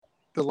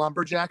The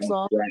Lumberjack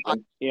song?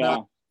 Yeah.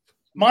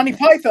 Monty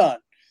Python.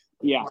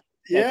 Yeah.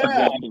 Yeah.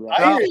 Exactly right.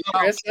 I hear you,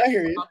 Chris. I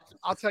hear you.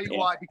 I'll tell you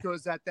why,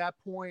 because at that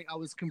point I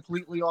was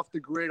completely off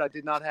the grid. I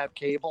did not have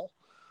cable.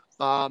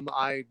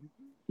 I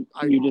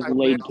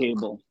laid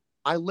cable.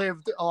 I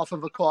lived off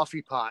of a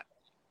coffee pot.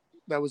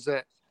 That was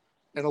it.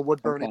 And a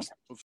wood burning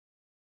stove.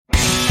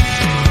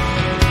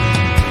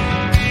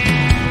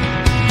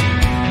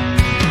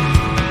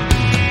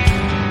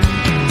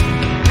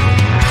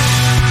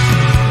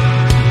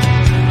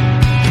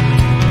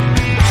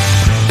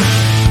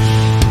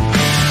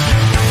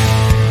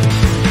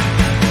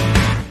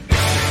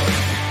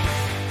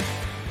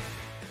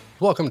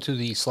 Welcome to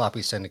the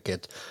Sloppy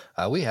Syndicate.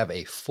 We have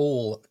a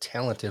full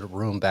talented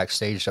room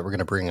backstage that we're going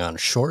to bring on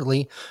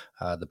shortly.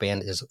 The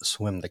band is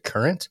Swim the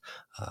Current.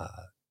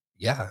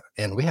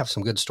 And we have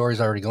some good stories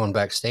already going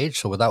backstage.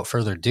 So without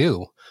further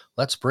ado,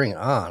 let's bring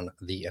on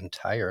the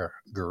entire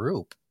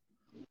group.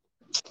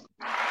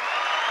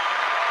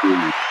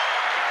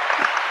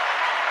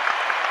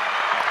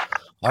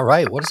 All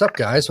right, what is up,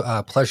 guys?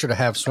 Pleasure to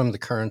have Swim the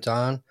Current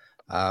on.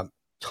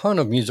 Ton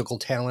of musical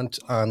talent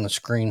on the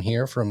screen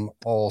here from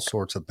all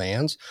sorts of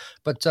bands.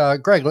 But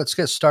Greg, let's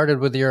get started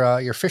with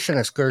your fishing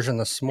excursion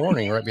this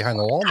morning right behind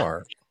the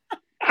Walmart.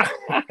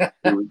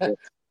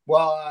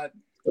 Well,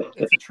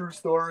 it's a true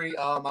story.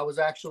 I was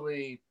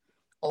actually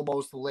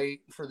almost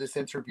late for this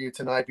interview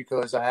tonight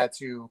because I had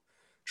to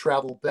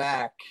travel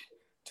back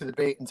to the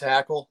Bait and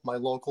Tackle, my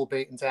local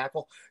Bait and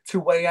Tackle, to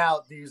weigh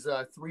out these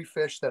 3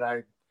 fish that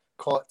I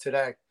caught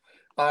today.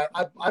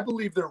 I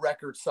believe they're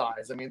record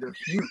size. I mean, they're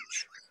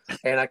huge.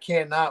 And I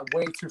cannot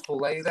wait to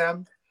fillet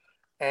them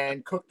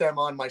and cook them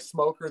on my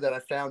smoker that I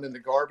found in the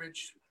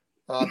garbage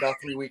about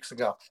 3 weeks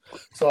ago.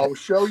 So I will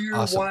show you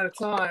one at a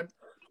time.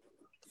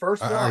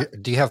 First one.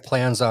 Do you have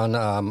plans on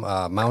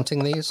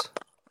mounting these?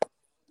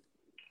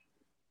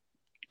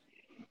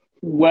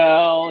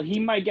 Well, he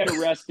might get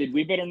arrested.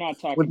 We better not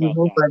talk about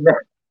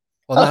that.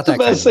 Well, not that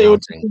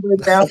kind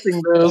of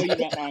bouncing those.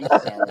 I'm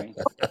sorry.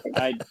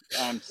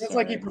 I'm sorry.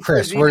 Like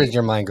Chris, where did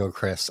your mind go,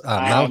 Chris?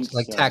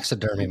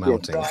 Taxidermy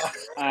mounting.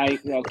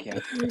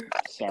 Okay.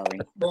 Sorry.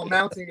 Well,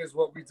 mounting is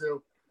what we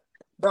do.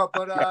 No,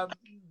 but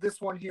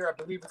this one here,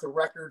 I believe it's a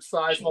record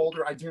size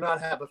holder. I do not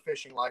have a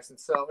fishing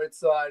license, so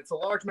it's a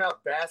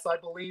largemouth bass, I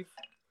believe.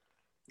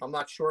 I'm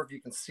not sure if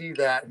you can see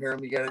that. Here, let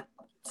me get it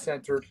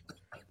centered.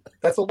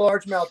 That's a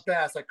largemouth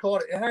bass. I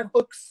caught it. It had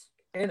hooks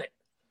in it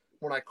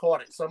when I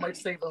caught it, so I might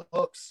save the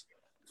hooks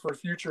for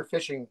future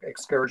fishing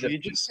excursion. You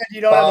just said you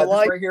don't have a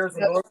license. Right here is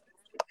the hook.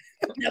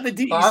 Now the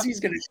DEC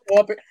is going to show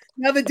up.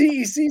 Now the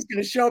DEC is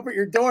going to show up at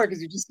your door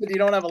because you just said you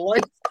don't have a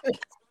license.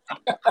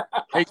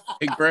 Hey,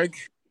 Greg.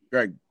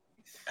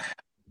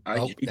 I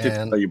hate to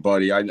tell you,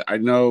 buddy. I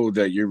know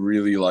that you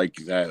really like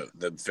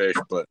the fish,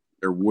 but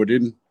they're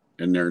wooden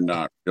and they're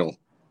not real.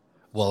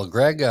 Well,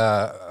 Greg,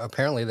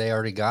 apparently they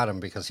already got him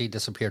because he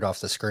disappeared off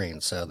the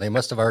screen. So they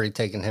must have already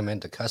taken him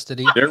into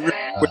custody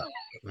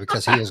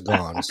because he is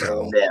gone.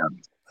 So,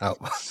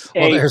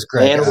 there's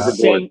Greg.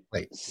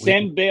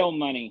 Send bail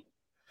money.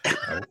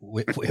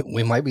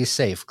 We might be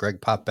safe. Greg,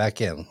 pop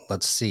back in.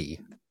 Let's see.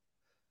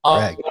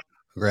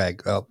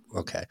 Greg. Oh,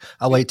 okay.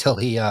 I'll wait till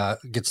he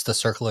gets the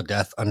circle of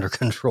death under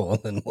control,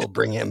 and then we'll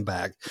bring him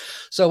back.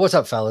 So what's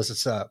up, fellas?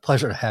 It's a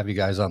pleasure to have you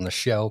guys on the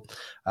show.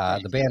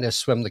 The band is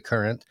Swim the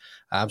Current.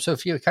 So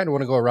if you kind of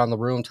want to go around the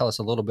room, tell us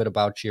a little bit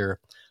about your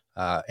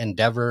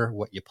endeavor,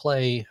 what you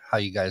play, how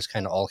you guys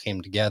kind of all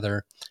came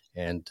together,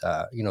 and,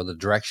 the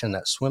direction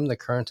that Swim the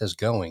Current is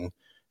going.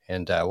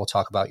 And we'll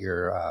talk about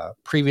your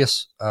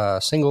previous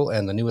single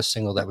and the newest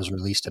single that was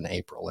released in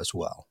April as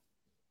well.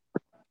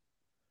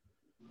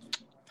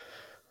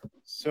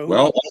 So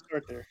I'll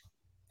start there.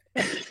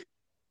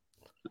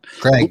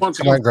 Greg,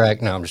 come on,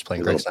 Greg. No, I'm just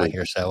playing. Greg's not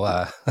here.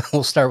 So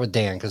we'll start with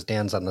Dan because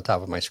Dan's on the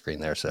top of my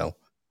screen there. So.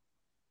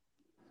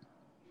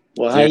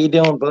 Well, how you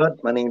doing, bud?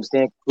 My name's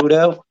Dan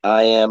Caputo.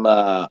 I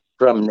am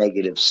from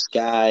Negative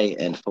Sky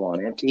and Full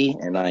on Empty,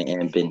 and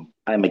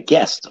I'm a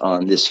guest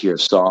on this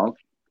year's song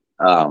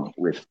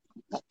with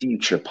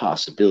future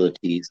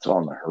possibilities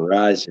on the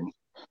horizon.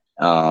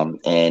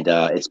 And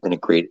it's been a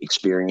great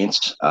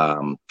experience.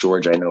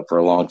 George, I know for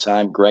a long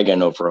time. Greg, I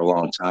know for a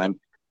long time.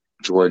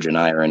 George and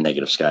I are in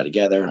Negative Sky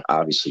together.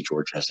 Obviously,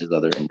 George has his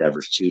other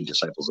endeavors too,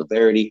 Disciples of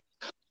Verity.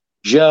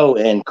 Joe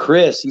and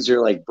Chris, these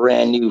are like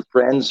brand new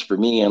friends for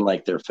me, and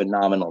like they're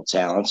phenomenal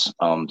talents.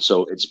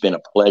 So it's been a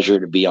pleasure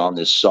to be on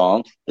this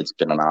song. It's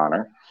been an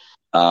honor.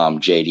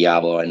 Jay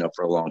Diablo, I know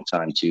for a long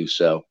time too.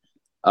 So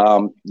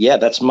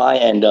that's my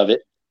end of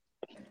it,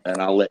 and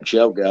I'll let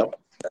Joe go.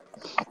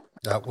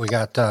 We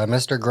got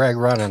Mr. Greg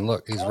running.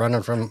 Look, he's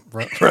running from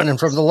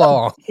the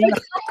law.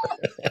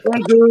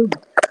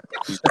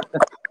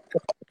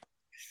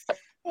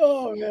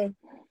 Oh man!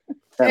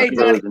 Hey,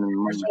 Danny,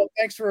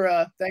 thanks for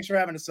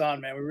having us on,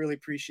 man. We really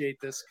appreciate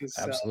this because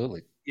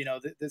absolutely,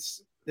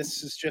 this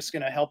is just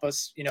going to help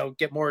us,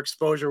 get more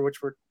exposure,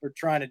 which we're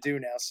trying to do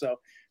now. So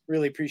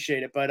really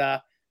appreciate it. But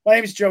my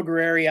name is Joe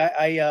Guerreri.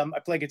 I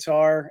play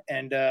guitar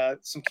and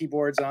some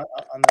keyboards on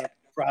the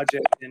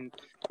project, and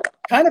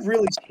kind of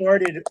really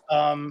started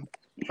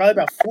probably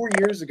about 4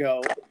 years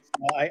ago.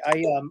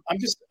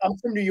 I'm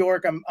from New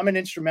York. I'm an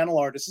instrumental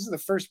artist. This is the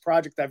first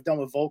project I've done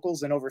with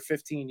vocals in over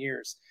 15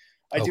 years.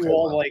 I do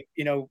all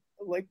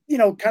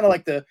kind of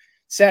like the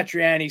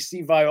Satriani,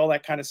 Steve Vai, all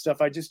that kind of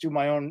stuff. I just do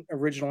my own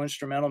original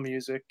instrumental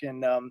music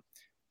and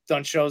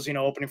done shows,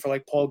 opening for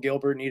like Paul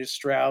Gilbert, Nita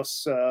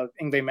Strauss,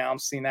 Yngwie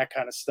Malmsteen, that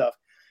kind of stuff.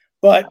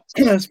 But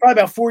it's probably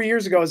about 4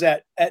 years ago. I was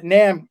at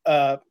NAMM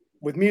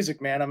with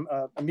Music Man. I'm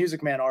a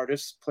Music Man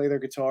artist, play their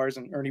guitars,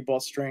 and Ernie Ball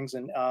strings.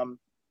 And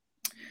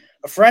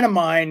a friend of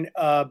mine,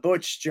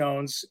 Butch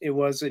Jones, it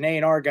was an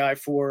A&R guy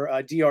for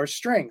DR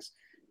Strings.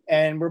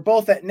 And we're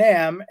both at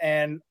NAMM,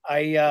 and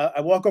I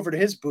walk over to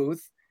his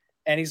booth,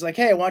 and he's like,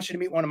 "Hey, I want you to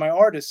meet one of my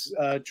artists,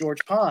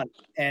 George Pond."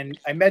 And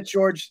I met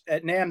George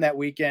at NAMM that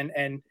weekend,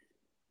 and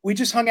we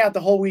just hung out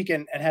the whole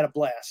weekend and had a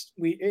blast.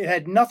 It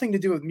had nothing to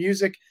do with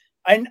music.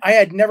 I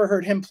had never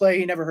heard him play.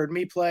 He never heard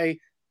me play.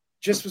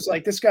 Just was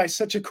like, this guy's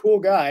such a cool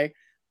guy.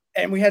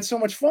 And we had so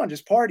much fun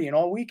just partying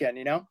all weekend,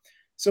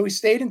 So we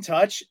stayed in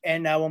touch.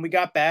 And when we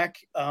got back,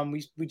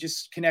 we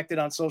just connected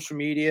on social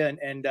media.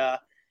 And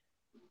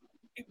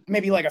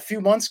maybe like a few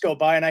months go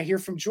by, and I hear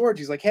from George.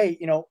 He's like, "Hey,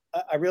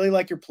 I really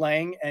like your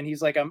playing." And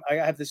he's like, I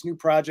have this new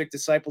project,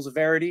 Disciples of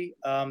Verity,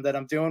 that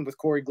I'm doing with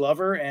Corey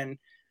Glover. And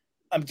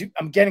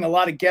I'm getting a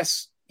lot of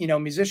guests,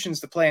 musicians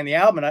to play on the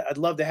album. And I'd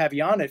love to have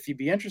you on it if you'd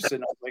be interested.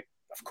 And I was like,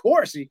 "Of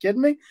course. Are you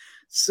kidding me?"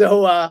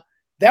 So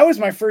that was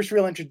my first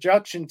real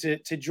introduction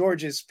to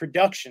George's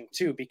production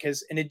too,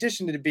 because in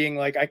addition to being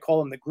like, I call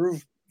him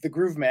the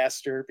groove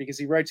master because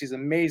he writes these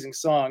amazing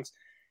songs.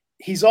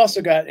 He's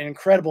also got an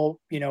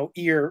incredible,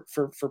 ear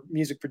for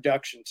music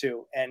production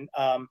too. And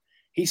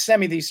he sent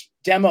me these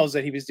demos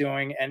that he was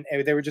doing, and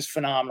they were just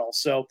phenomenal.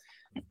 So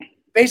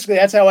basically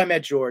that's how I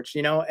met George,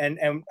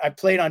 and I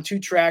played on 2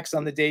 tracks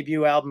on the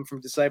debut album from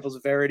Disciples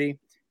of Verity,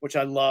 which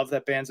I love.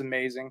 That band's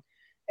amazing.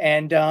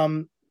 And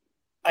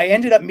I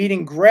ended up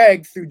meeting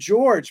Greg through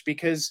George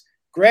because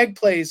Greg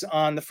plays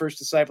on the first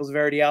Disciples of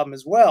Verity album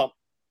as well.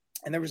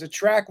 And there was a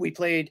track we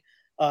played.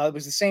 It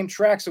was the same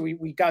track. So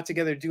we got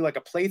together to do like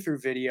a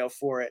playthrough video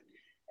for it.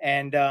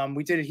 And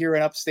we did it here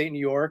in upstate New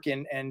York.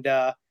 And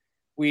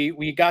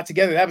we got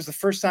together. That was the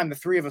first time the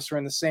 3 of us were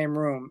in the same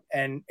room.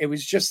 And it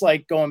was just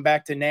like going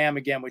back to NAMM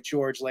again with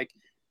George. Like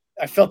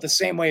I felt the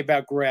same way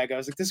about Greg. I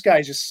was like, this guy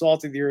is just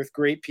salt of the earth,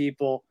 great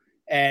people,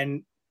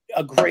 and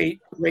a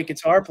great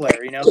guitar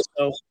player,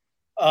 So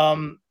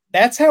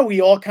that's how we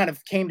all kind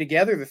of came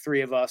together, the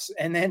 3 of us.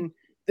 And then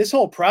this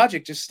whole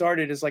project just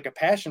started as like a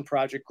passion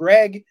project.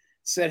 Greg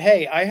said,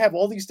 "Hey, I have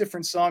all these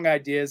different song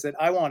ideas that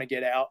I want to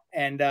get out."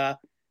 And,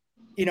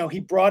 he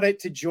brought it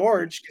to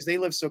George because they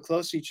live so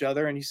close to each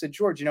other. And he said,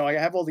 "George, I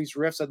have all these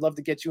riffs. I'd love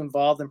to get you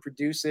involved and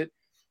produce it."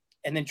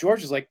 And then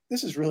George was like,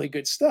 "This is really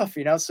good stuff,"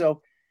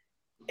 So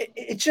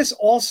it just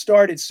all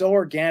started so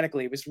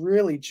organically. It was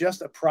really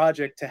just a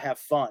project to have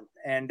fun.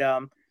 And,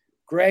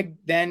 Greg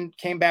then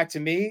came back to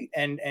me,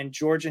 and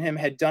George and him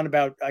had done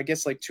about, I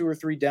guess, like 2 or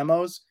 3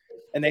 demos,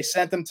 and they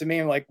sent them to me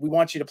and like, "We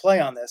want you to play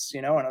on this,"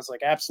 And I was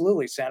like,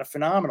 "Absolutely, sounded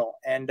phenomenal."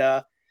 And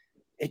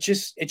it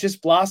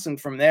just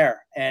blossomed from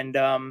there. And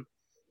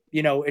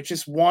it's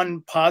just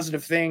one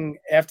positive thing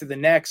after the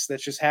next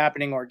that's just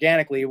happening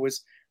organically.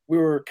 We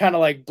were kind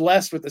of like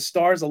blessed with the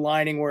stars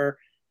aligning, where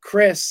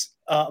Chris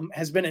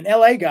has been an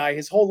LA guy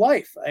his whole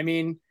life. I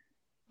mean,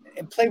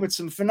 and played with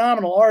some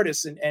phenomenal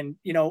artists, and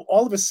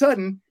all of a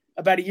sudden,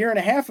 about a year and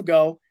a half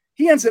ago,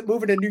 he ends up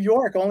moving to New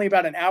York, only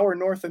about an hour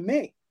north of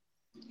me.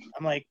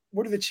 I'm like,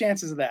 what are the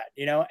chances of that?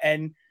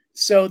 And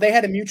so they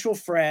had a mutual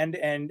friend,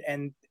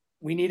 and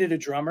we needed a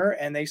drummer,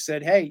 and they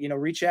said, "Hey,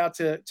 reach out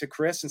to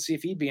Chris and see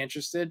if he'd be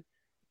interested."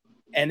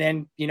 And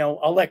then,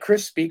 I'll let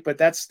Chris speak, but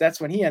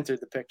that's when he entered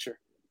the picture.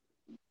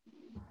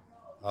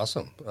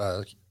 Awesome.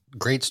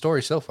 Great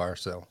story so far.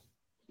 So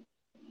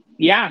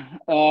yeah,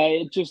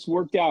 it just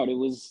worked out. It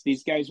was,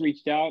 these guys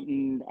reached out,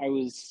 and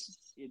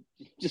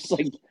just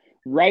like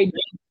right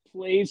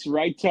place,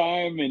 right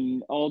time,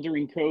 and all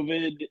during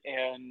COVID.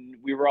 And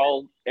we were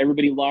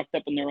everybody locked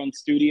up in their own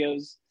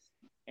studios,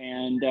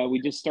 and we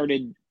just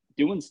started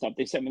doing stuff.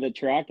 They sent me the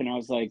track, and I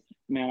was like,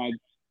 "Man, I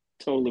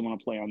totally want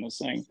to play on this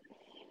thing."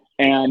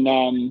 And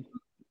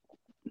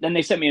then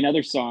they sent me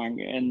another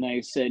song, and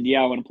they said,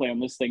 "Yeah, I want to play on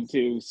this thing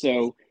too."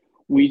 So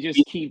we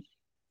just keep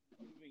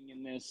moving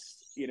in this,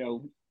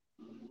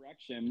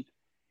 direction.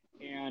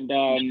 And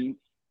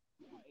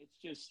it's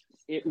just,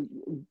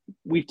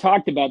 we've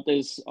talked about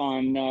this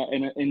on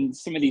in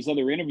some of these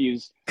other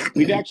interviews.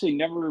 We've actually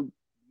never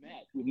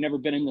met. We've never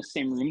been in the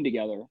same room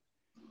together,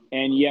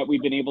 and yet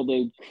we've been able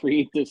to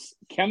create this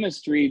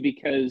chemistry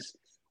because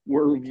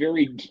we're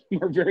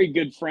very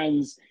good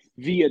friends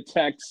via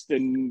text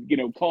and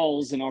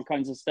calls and all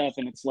kinds of stuff.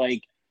 And it's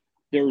like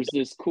there's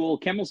this cool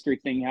chemistry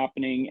thing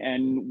happening,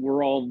 and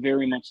we're all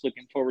very much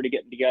looking forward to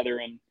getting together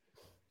and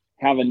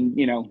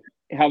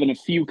having a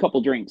few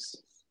couple drinks.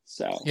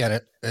 So yeah,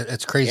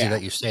 it's crazy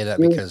that you say that,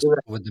 because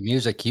with the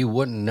music, you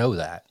wouldn't know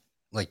that.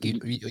 Like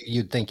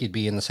you'd think you'd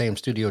be in the same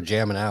studio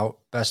jamming out,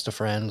 best of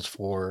friends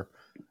for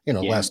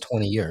last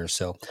 20 years.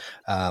 So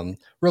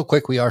real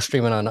quick, we are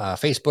streaming on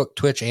Facebook,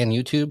 Twitch, and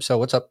YouTube. So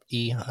what's up,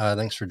 E?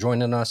 Thanks for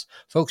joining us.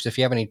 Folks, if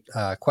you have any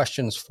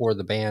questions for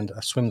the band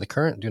Swim the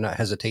Current, do not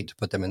hesitate to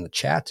put them in the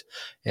chat.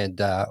 And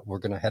we're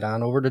going to head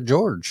on over to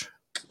George.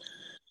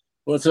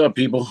 What's up,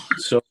 people?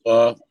 So,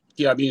 I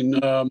mean,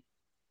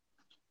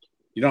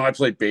 I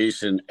play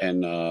bass and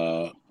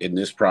in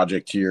this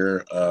project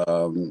here,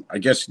 I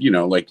guess,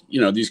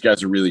 these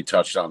guys are really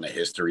touched on the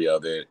history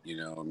of it,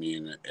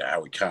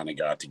 how we kind of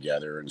got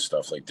together and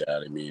stuff like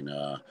that. I mean,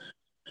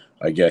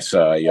 I guess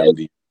I am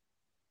the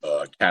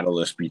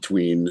catalyst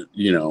between,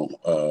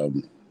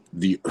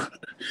 the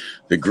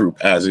group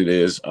as it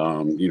is.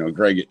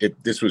 Greg,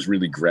 this was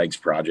really Greg's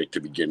project to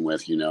begin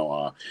with,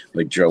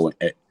 like Joe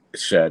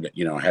said,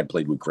 I had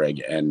played with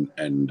Greg and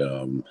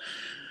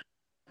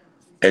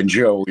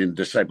Joe in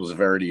Disciples of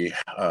Verity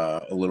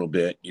a little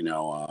bit,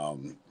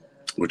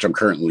 which I'm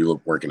currently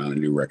working on a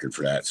new record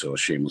for that. So a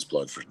shameless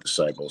plug for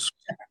Disciples.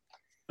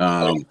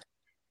 I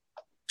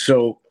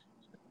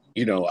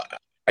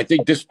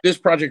think this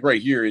project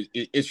right here,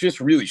 it's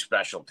just really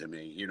special to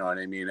me. You know what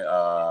I mean?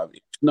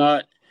 It's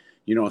not,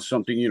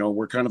 something,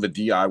 we're kind of a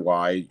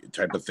DIY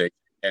type of thing.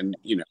 And,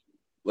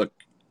 look,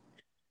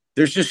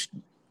 there's just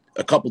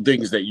a couple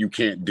things that you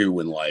can't do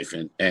in life.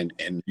 And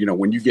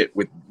when you get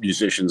with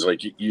musicians,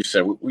 like you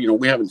said,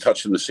 we haven't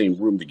touched in the same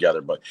room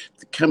together, but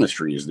the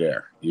chemistry is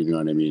there, you know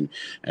what I mean?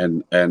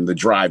 And the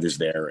drive is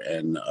there.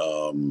 And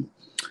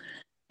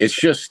it's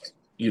just,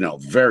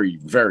 very,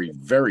 very,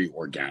 very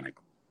organic.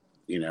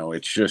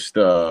 It's just,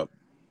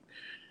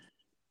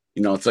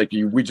 it's like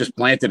we just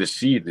planted a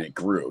seed and it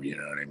grew, you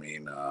know what I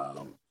mean?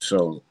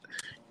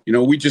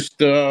 We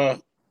just,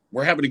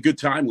 we're having a good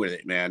time with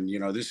it, man.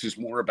 This is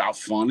more about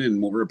fun and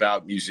more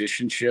about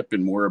musicianship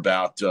and more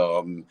about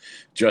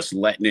just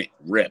letting it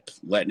rip,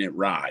 letting it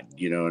ride.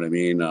 You know what I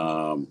mean?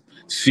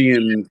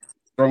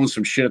 Throwing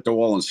some shit at the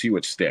wall and see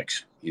what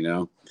sticks,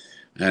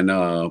 And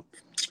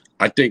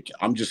I think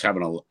I'm just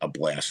having a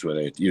blast with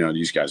it.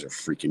 These guys are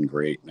freaking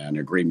great, man.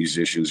 They're great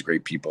musicians,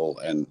 great people,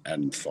 and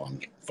fun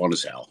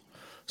as hell.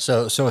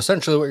 So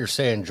essentially what you're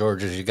saying,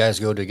 George, is you guys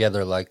go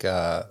together like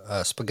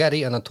a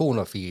spaghetti and a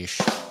tuna fish.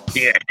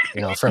 Yeah.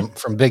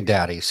 From Big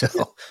Daddy.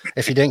 So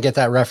if you didn't get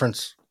that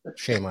reference,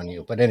 shame on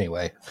you. But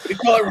anyway. We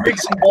call it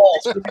rigs and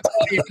balls.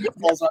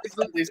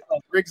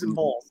 Rigs and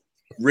balls.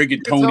 Rig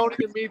and Tony. Tony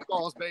and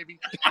meatballs, baby.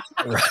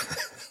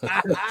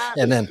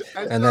 and then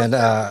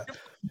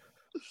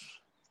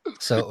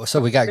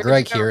so we got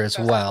Greg here as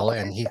well,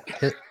 and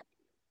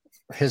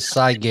his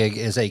side gig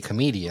is a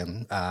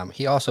comedian.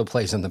 He also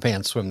plays in the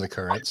band Swim the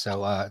Current.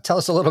 So tell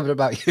us a little bit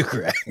about you,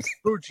 Greg.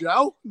 Who,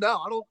 Joe? No,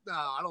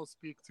 I don't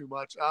speak too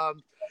much. A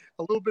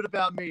little bit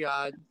about me.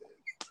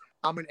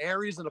 I'm an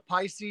Aries and a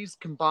Pisces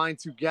combined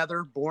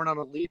together, born on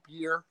a leap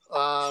year.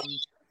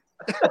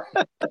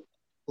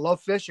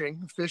 Love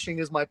fishing. Fishing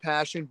is my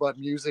passion, but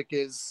music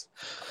is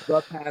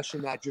the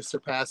passion that just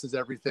surpasses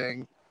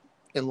everything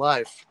in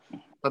life.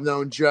 I've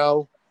known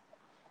Joe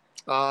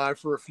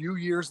for a few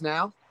years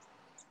now,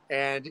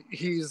 and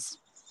he's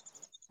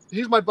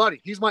my buddy.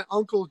 He's my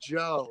Uncle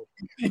Joe.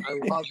 I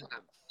love him.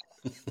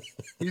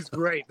 He's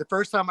great. The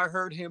first time I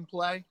heard him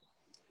play,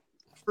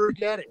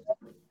 forget it.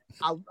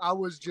 I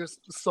was just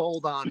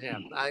sold on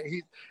him.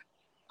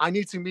 I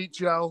need to meet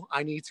Joe.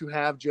 I need to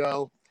have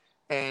Joe.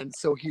 And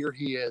so here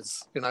he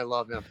is, and I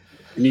love him.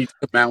 You need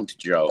to mount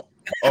Joe.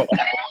 Oh,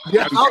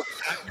 yeah.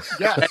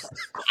 Yes.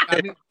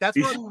 I mean, that's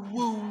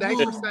what.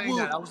 Thanks for saying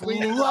that. I was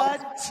leaning.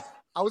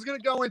 I was going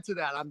to go into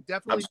that. I'm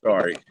definitely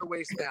sorry. The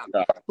waist down.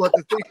 No. But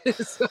the thing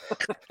is,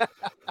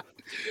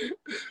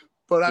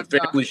 but the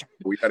family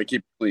we got to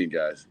keep it clean,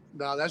 guys.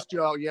 No, that's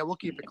Joe. Yeah, we'll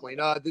keep it clean.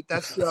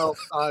 That's Joe.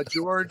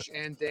 George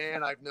and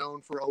Dan, I've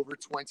known for over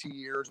 20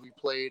 years. We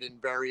played in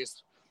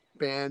various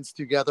bands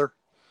together.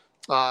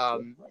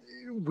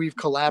 We've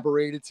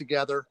collaborated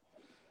together,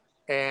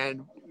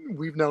 and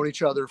we've known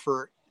each other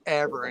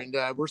forever. And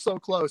we're so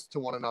close to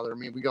one another. I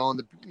mean, we go on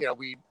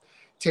we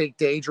take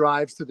day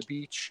drives to the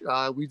beach.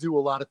 We do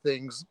a lot of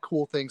things,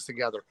 cool things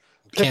together.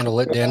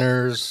 Candlelit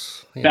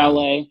dinners,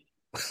 ballet.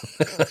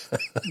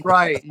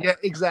 Right. Yeah,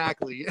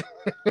 exactly.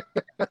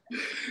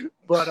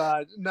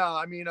 But no,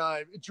 I mean,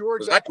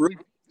 George.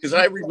 Because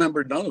I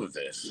remember none of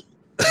this.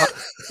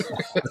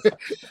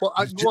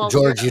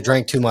 George, you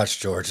drank too much,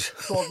 George.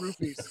 It's called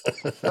roofies.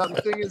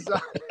 The thing is,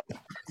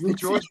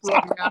 George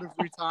brought me out of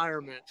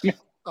retirement.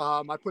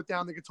 I put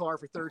down the guitar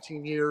for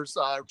 13 years.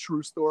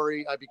 True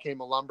story. I became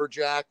a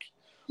lumberjack.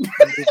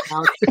 For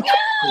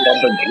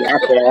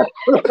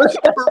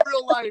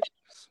real life.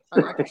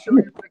 I can show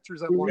you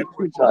pictures. I want to.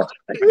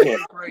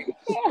 Great.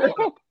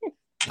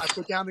 I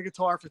put down the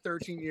guitar for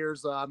 13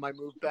 years. I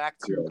moved back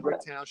to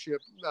Brick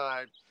Township,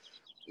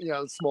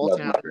 small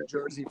town in New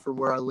Jersey for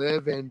where I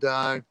live. And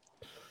I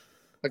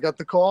got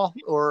the call,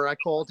 or I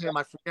called him.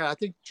 I forget. I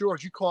think,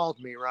 George, you called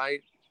me,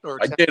 right?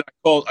 I did.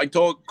 I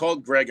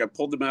called Greg. I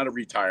pulled him out of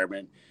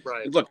retirement.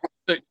 Right. Look,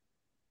 we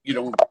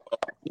were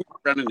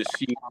running the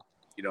scene,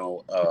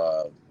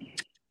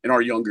 in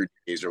our younger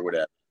days or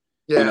whatever.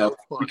 Yeah.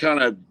 We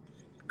kind of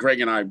Greg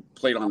and I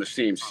played on the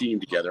same scene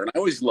together, and I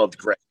always loved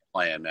Greg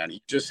playing, man.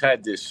 He just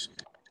had this.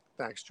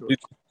 Thanks, George. His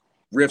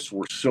riffs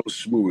were so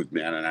smooth,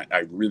 man, and I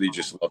really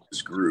just loved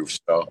his groove.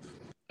 So,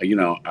 you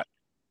know,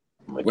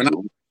 when I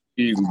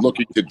was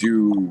looking to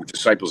do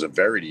Disciples of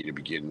Verity to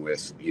begin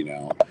with, you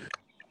know,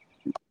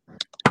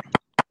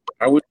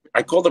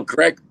 I called up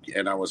Greg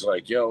and I was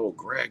like, "Yo,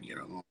 Greg, you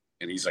know,"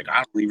 and he's like,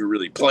 "I don't even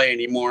really play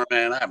anymore,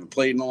 man. I haven't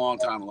played in a long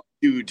time." I'm like,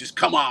 "Dude, just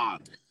come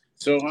on."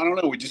 So I don't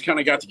know. We just kind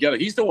of got together.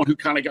 He's the one who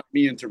kind of got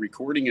me into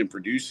recording and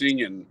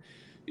producing, and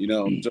you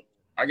know, so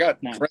I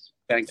got Greg to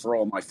thank for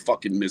all my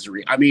fucking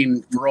misery. I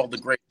mean, for all the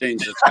great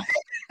things.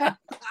 Yes.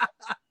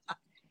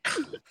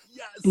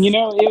 You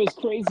know, it was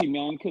crazy,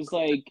 man, because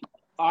like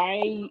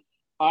I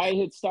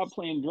had stopped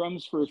playing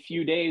drums for a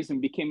few days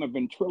and became a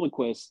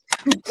ventriloquist.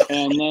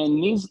 And then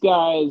these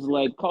guys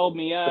like called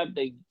me up.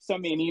 They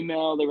sent me an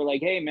email. They were like,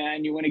 "Hey,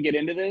 man, you want to get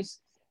into this?"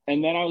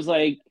 And then I was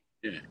like,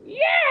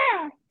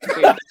 "Yeah,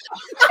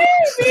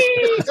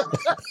 maybe."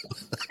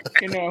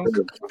 You know.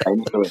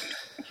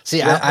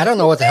 See, I don't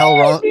know what the hell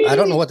wrong. I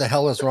don't know what the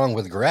hell is wrong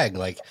with Greg.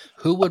 Like,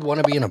 who would want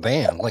to be in a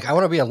band? Like, I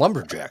want to be a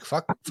lumberjack.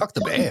 Fuck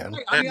the band.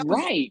 I mean,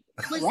 Right.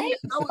 I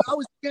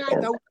was jacked.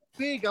 I was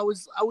big. I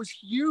was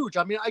huge.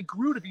 I mean, I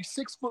grew to be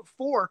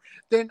 6'4".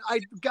 Then I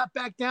got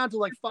back down to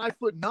like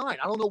 5'9". I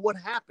don't know what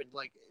happened.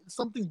 Like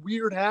something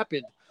weird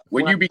happened.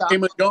 When you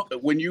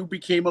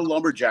became a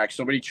lumberjack,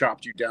 somebody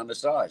chopped you down to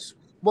size.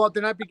 Well,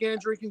 then I began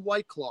drinking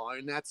White Claw,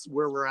 and that's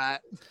where we're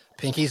at.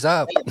 Pinkies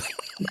up.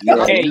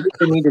 Yeah, Hey, you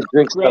need to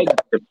drink Greg,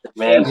 something,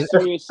 man. Hey,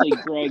 seriously,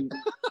 Greg,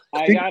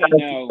 I gotta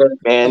know.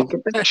 Man,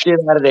 get that shit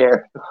out of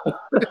there.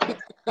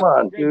 Come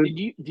on, Greg,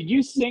 dude. did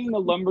you sing the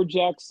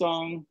lumberjack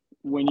song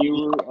when you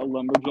were a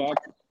lumberjack?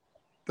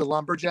 The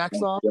lumberjack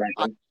song.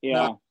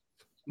 Yeah,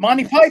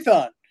 Monty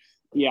Python.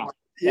 yeah.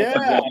 Yeah,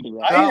 exactly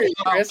right. I hear you,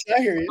 Chris.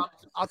 I hear you.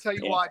 I'll tell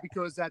you why.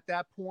 Because at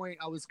that point,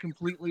 I was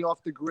completely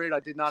off the grid. I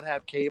did not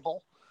have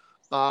cable.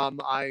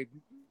 I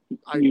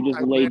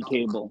laid lived,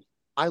 cable.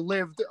 I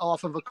lived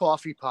off of a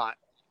coffee pot.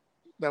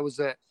 That was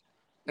it,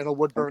 and a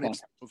wood burning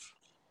stove.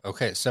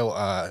 Okay, so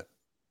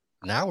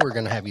now we're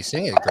gonna have you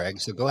sing it, Greg.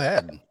 So go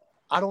ahead.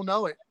 I don't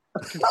know it.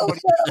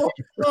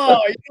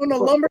 Oh, you don't know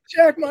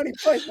lumberjack, Monty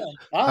Python.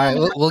 All right,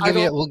 we'll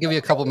give you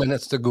a couple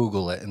minutes to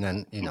Google it, and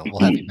then we'll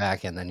have you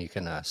back, and then you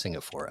can sing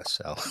it for us.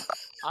 So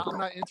I'm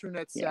not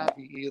internet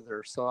savvy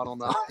either, so I don't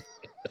know.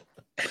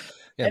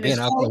 Yeah, being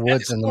out in the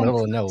woods in the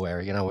middle of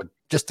nowhere, with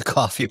just a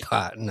coffee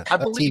pot and I a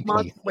believe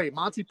teepee.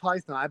 Monty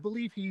Python. I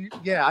believe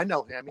I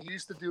know him.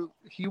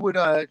 He would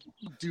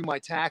do my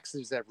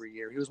taxes every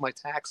year. He was my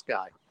tax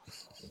guy.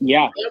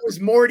 Yeah. That was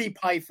Morty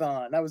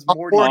Python. That was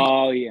Morty.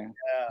 Oh yeah.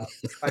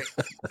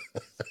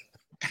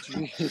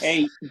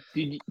 Hey,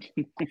 did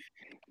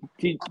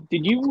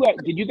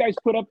you guys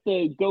put up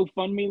the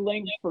GoFundMe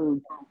link for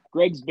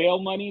Greg's bail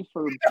money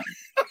for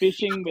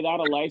fishing without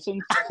a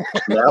license?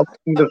 Now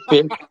the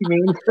fish, you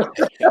mean?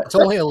 It's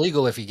only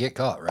illegal if you get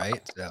caught,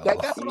 right? So.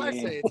 That's what I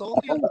say. It's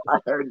only I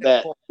heard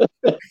that.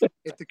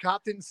 If the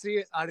cop didn't see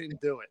it, I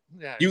didn't do it.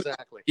 Yeah,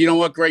 exactly. You know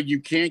what, Greg? You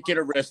can't get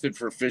arrested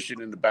for fishing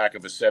in the back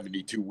of a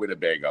 72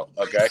 Winnebago,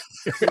 okay?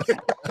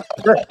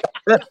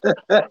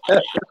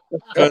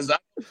 Because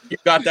you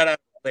got that out of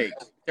the lake.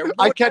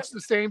 I catch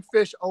the same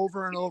fish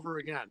over and over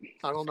again.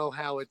 I don't know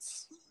how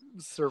it's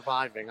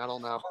surviving. I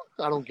don't know.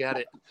 I don't get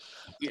it.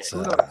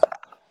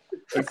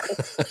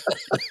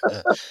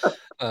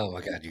 Oh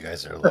my god, you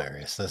guys are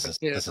hilarious. This is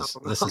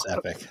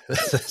epic.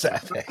 This is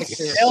epic.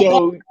 Bail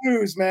Bomb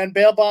Blues, man.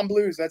 Bail Bomb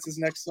Blues. That's his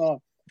next song.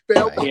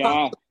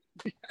 Yeah.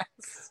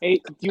 Yes. Hey,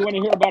 do you want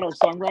to hear about our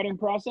songwriting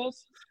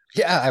process?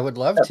 Yeah, I would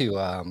love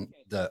to.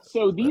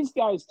 So these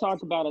guys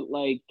talk about it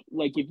like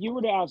if you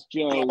were to ask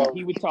Joe,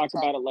 he would talk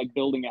about it like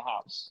building a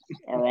house.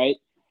 All right.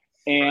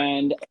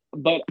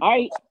 But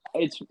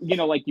it's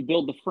like you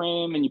build the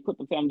frame and you put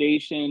the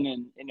foundation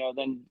and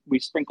then we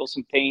sprinkle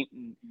some paint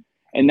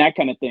and that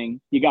kind of thing.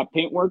 You got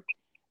paintwork.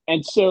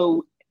 And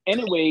so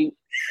anyway,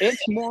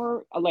 it's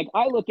more like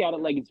I look at it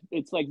like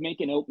it's like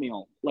making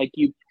oatmeal. Like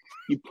you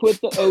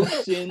put the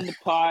oats in the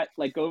pot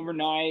like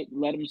overnight,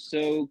 let them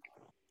soak,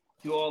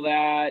 do all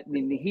that, and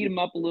then you heat them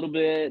up a little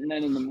bit, and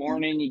then in the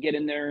morning you get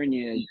in there and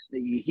you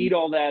heat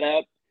all that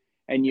up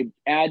and you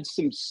add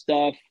some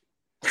stuff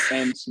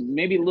and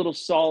maybe a little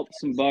salt,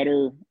 some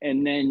butter,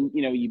 and then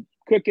you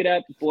cook it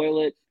up,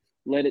 boil it,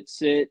 let it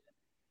sit,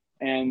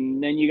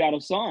 and then you got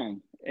a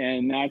song.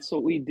 And that's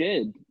what we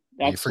did.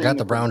 You forgot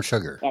the brown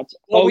sugar. The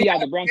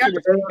brown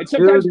sugar, and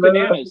sometimes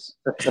bananas.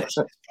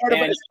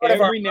 And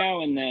every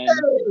now and then,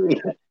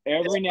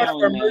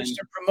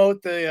 to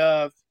promote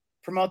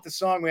the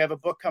song, we have a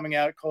book coming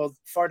out called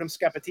Fardum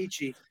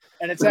Scapitici,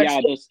 and it's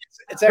actually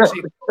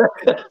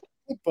a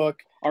book.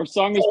 Our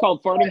song is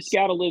called Fardum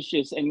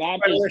Scatalicious, and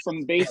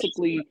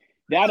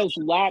that is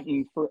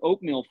Latin for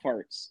oatmeal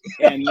farts,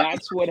 and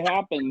that's what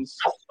happens.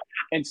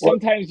 And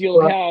sometimes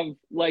you'll have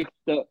like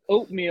the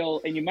oatmeal,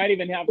 and you might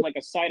even have like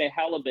a side of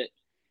halibut,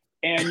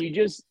 and you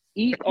just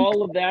eat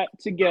all of that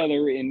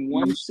together in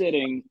one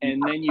sitting,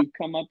 and then you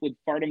come up with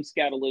Fartum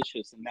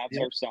Scatolicious, and that's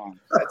our song.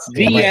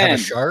 You might have a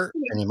end. shart,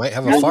 and you might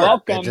have a You're fart.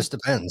 welcome. It just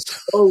depends.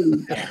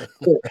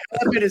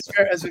 Halibut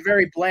is a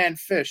very bland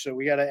fish, so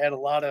we got to add a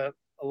lot of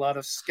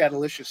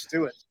Scatolicious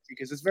to it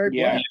because it's very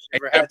bland.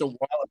 You have to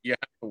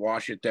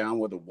wash it down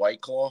with a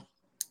White Claw.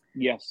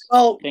 Yes.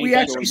 Well, Thank we you.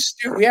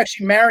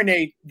 actually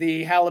marinate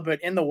the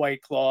halibut in the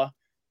White Claw.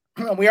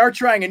 We are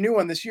trying a new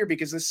one this year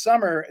because this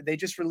summer they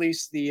just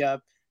released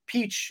the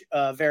peach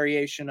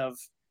variation of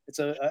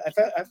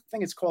I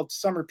think it's called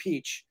Summer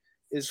Peach.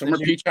 Is Summer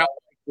Peach White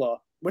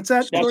Claw? What's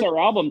that? That's our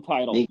album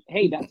title.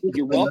 Hey,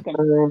 you're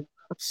welcome.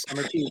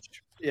 Summer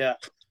Peach. Yeah.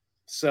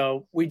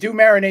 So we do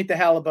marinate the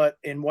halibut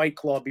in White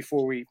Claw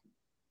before we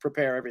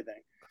prepare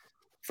everything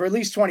for at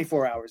least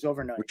 24 hours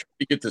overnight. We're trying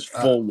to get this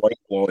full White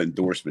Claw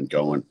endorsement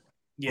going.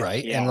 Yeah.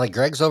 Right. Yeah. And like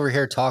Greg's over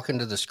here talking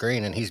to the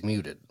screen and he's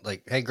muted.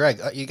 Like, hey, Greg,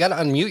 you got to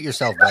unmute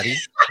yourself, buddy.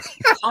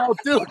 Oh,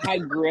 dude, Hi,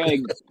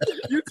 Greg.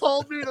 you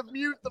told me to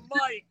mute the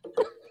mic.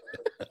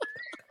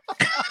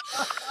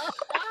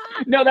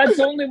 No, that's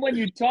only when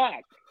you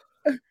talk.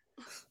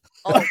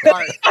 Oh, all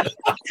right.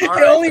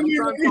 Only I'm mute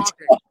done when you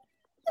talking.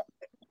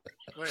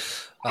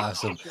 Wait.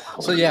 Awesome.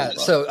 So, yeah.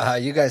 So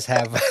you guys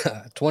have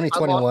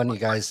 2021. You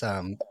guys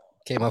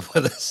came up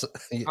with this.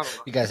 You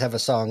guys have a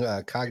song,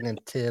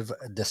 Cognitive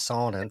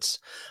Dissonance,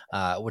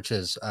 which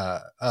is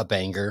a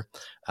banger.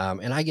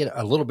 And I get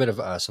a little bit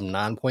of some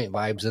non-point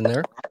vibes in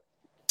there.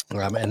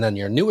 And then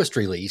your newest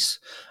release,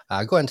 go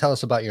ahead and tell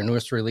us about your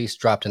newest release,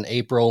 dropped in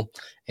April.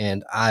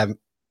 And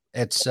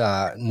it's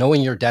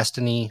Knowing Your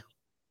Destiny.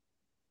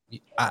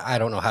 I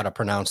don't know how to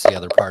pronounce the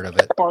other part of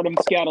it. Fartum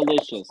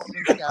Scatolicious.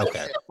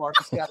 Okay. Fartum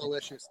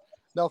Scatolicious.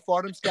 No,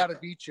 Fartum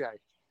Scatovice,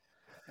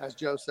 as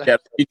Joe said.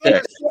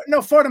 No,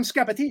 Fartum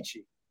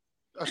Scapatici.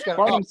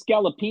 Fartum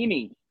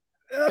Scalapini.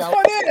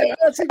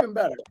 That's even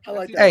better. I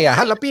like that. Hey,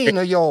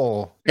 jalapeno,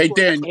 yo. Hey,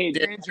 Dan. Hey,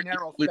 San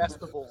Gennaro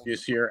Festival.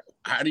 Is here.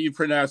 How do you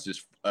pronounce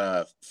this?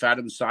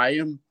 Fatum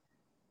Siam?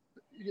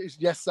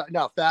 Yes,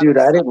 no, Dude,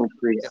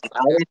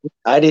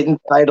 I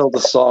didn't title the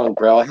song,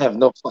 bro. I have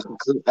no fucking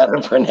clue how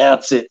to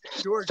pronounce it.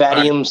 George,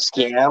 Fatium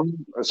Scam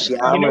or Siam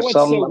You know or what's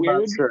something. so I'm not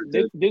weird? sure,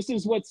 dude. This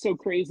is what's so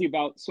crazy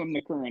about Swim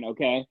the Current,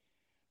 okay?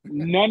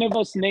 None of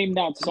us named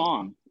that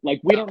song.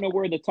 Like, we don't know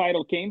where the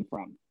title came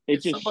from.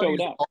 It just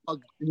showed up.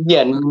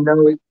 Yeah,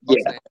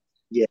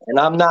 yeah. And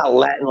I'm not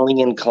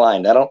Latinly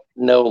inclined. I don't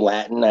know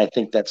Latin. I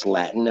think that's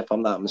Latin, if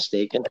I'm not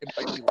mistaken.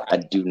 I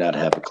do not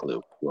have a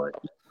clue.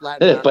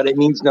 But it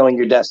means knowing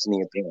your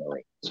destiny,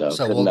 apparently. So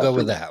we'll go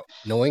with that.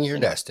 Knowing Your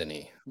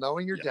Destiny.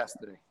 Knowing Your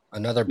Destiny.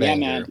 Another banger.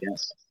 Man.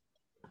 Yes.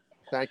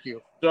 Thank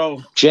you.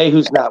 So Jay,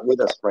 who's not with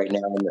us right now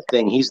in the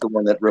thing, he's the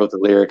one that wrote the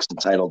lyrics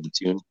and titled the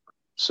tune.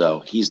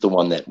 So he's the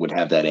one that would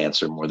have that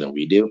answer more than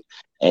we do.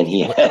 And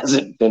he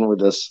hasn't been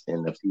with us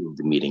in a few of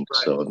the meetings.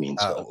 Right. So it means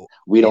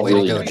we don't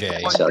really know Jay.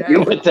 what to tell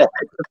you with that.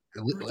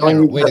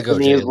 Way to go,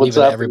 Jay.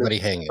 Leaving everybody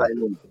hanging.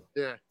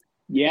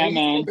 Yeah,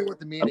 man.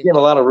 I'm getting a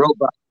lot of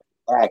robot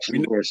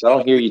action here, so I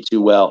don't hear you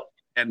too well.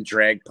 And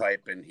Drag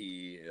Pipe, and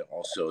he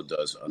also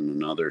does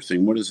another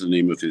thing. What is the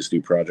name of his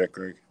new project,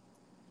 Greg?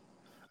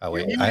 Oh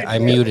wait, I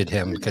muted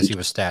him because he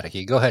was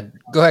staticky. Go ahead,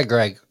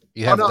 Greg.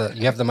 You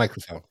have the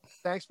microphone.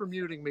 Thanks for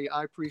muting me.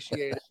 I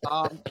appreciate it.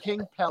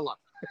 King Pella.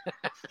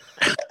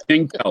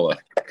 King Pella.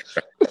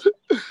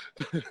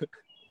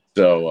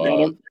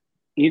 So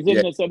he's in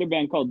this other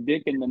band called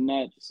Dick and the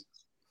Nuts.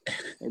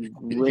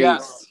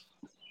 Yes.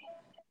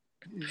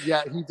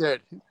 Yeah, he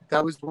did.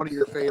 That was one of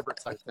your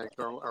favorites, I think,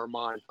 or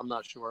mine. I'm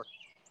not sure.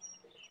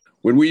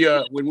 When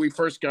we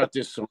first got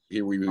this song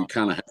here, we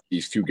kind of had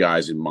these two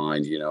guys in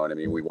mind. You know what I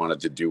mean? We wanted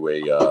to do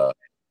a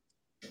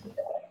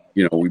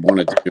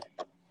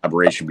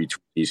collaboration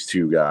between these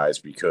two guys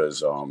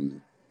because,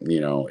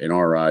 in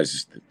our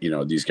eyes,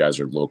 these guys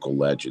are local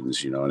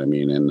legends. You know what I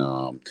mean?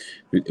 And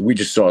we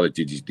just saw that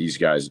these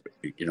guys,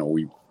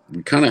 we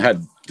kind of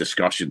had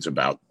discussions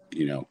about,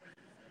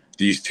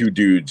 these two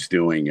dudes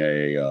doing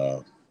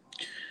a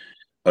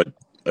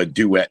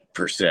duet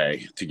per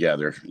se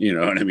together, you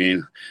know what I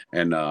mean?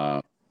 And,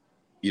 kind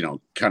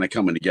of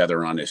coming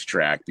together on this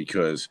track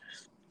because,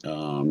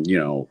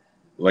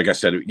 like I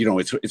said,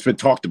 it's been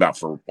talked about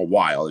for a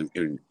while.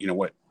 And you know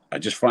what? I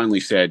just finally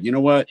said, you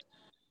know what?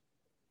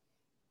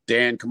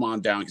 Dan, come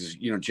on down. Because,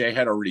 Jay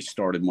had already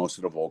started most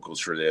of the vocals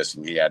for this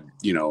and he had,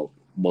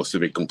 most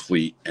of it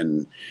complete.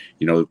 And,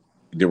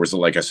 there was,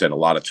 like I said, a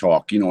lot of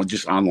talk,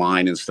 just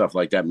online and stuff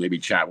like that, maybe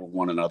chat with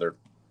one another.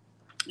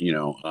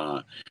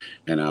 And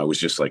I was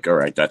just like, all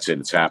right, that's it.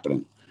 It's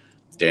happening.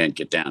 Dan,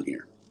 get down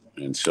here.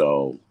 And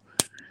so.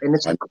 And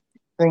it's a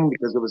thing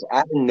because it was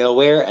out of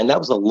nowhere. And that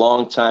was a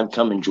long time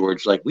coming,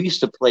 George. Like we used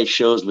to play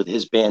shows with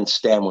his band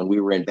STEM when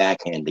we were in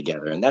Backhand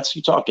together. And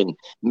you're talking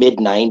mid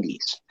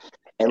 90s.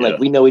 And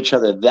we know each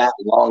other that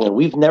long. And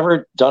we've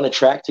never done a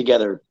track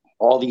together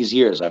all these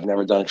years. I've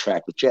never done a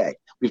track with Jay.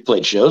 We've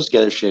played shows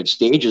together, shared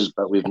stages,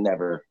 but we've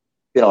never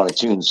been on a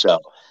tune. So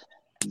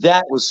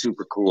that was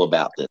super cool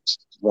about this.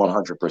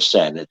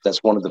 100%.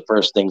 That's one of the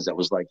first things that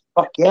was like,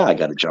 fuck yeah, I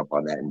got to jump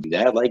on that and do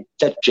that. Like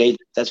that's Jay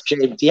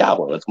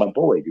Diablo. That's my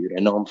boy, dude. I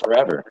know him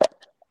forever.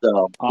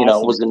 So you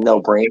know, it was a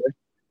no brainer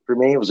for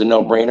me. It was a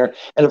no brainer.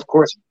 And of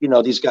course, you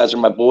know, these guys are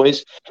my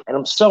boys, and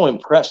I'm so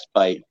impressed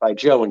by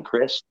Joe and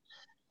Chris.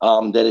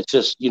 That it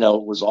just, you know,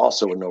 was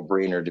also a no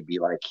brainer to be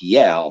like,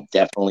 yeah, I'll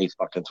definitely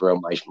fucking throw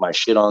my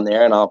shit on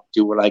there and I'll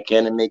do what I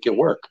can and make it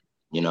work,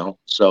 you know?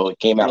 So it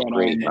came out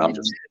great. And I'm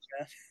just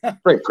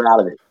very proud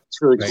of it.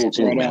 It's really cool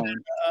too, man.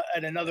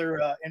 At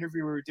another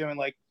interview we were doing,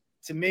 like,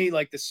 to me,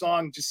 like the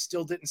song just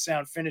still didn't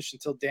sound finished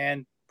until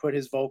Dan put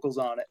his vocals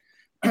on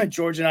it.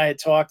 George and I had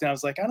talked and I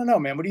was like, I don't know,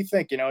 man, what do you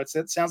think? You know, it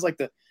sounds like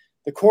the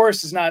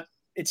chorus is not,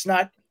 it's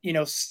not, you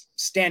know,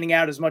 standing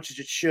out as much as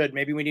it should.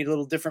 Maybe we need a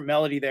little different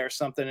melody there or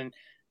something. And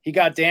he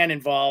got Dan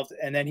involved,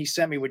 and then he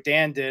sent me what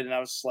Dan did, and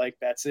I was like,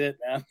 that's it,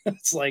 man.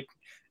 It's like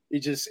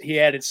he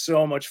added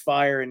so much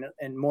fire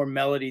and more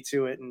melody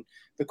to it, and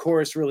the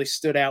chorus really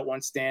stood out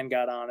once Dan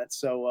got on it.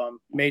 So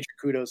major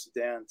kudos to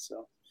Dan.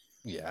 So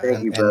yeah,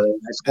 thank you, brother.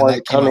 I just wanted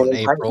to come in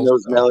and tighten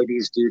those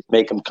melodies, dude,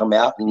 make them come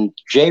out. And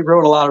Jay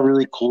wrote a lot of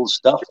really cool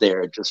stuff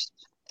there. I just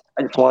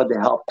wanted to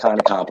help kind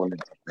of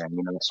compliment them,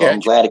 you know. So I'm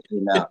glad it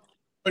came out.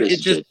 But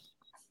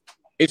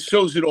it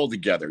shows it all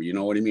together, you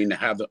know what I mean? To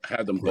have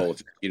them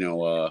both, you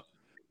know.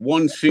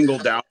 One single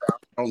down, I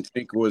don't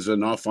think was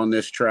enough on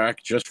this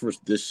track, just for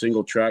this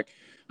single track.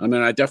 I mean,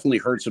 I definitely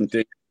heard some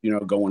things, you know,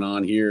 going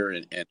on here,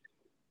 and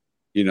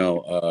you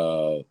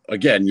know,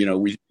 again, you know,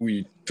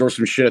 we throw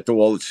some shit at the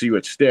wall to see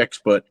what sticks,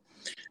 but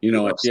you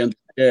know, at the end of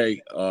the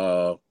day,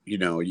 you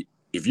know,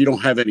 if you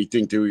don't have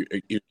anything to,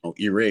 you know,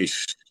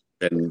 erase,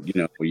 then you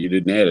know you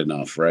didn't add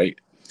enough, right?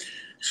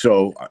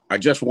 So I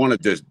just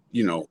wanted to,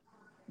 you know.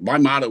 My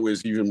motto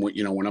is, even when,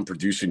 you know, when I'm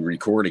producing,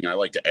 recording, I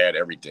like to add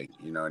everything,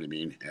 you know what I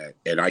mean?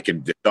 And I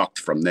can deduct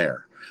from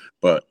there,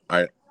 but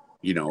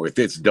you know, if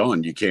it's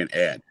done, you can't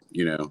add,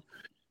 you know?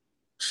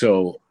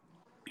 So,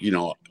 you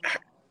know,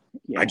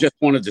 I just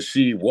wanted to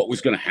see what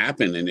was going to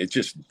happen. And it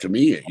just, to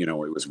me, you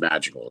know, it was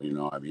magical, you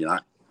know? I mean,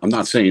 I'm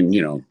not saying,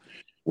 you know,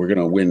 we're going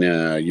to win,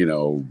 you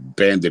know,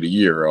 Band of the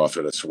Year off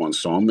of this one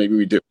song. Maybe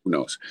we do, who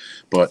knows?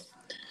 But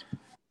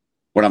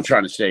what I'm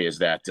trying to say is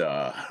that,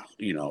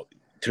 you know,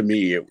 to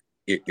me,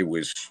 it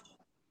was,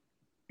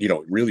 you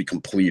know, it really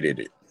completed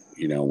it,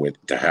 you know,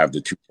 to have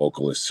the two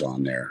vocalists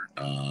on there.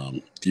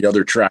 The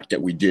other track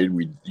that we did,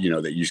 you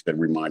know, that you said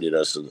reminded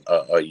us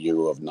of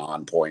you of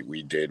Non-Point,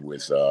 we did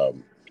with I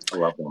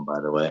love them,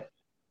 by the way.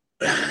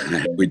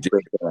 We did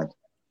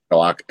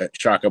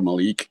Shaka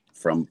Malik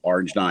from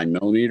Orange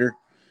 9mm.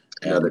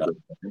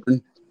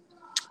 And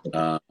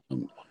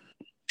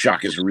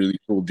Shaka's a really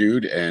cool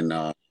dude,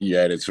 and he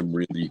added some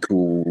really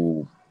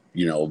cool,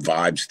 you know,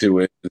 vibes to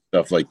it and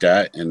stuff like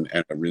that, and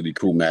a really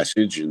cool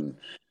message. And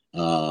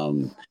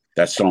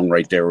that song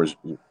right there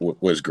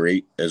was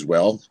great as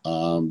well.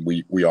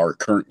 We are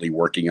currently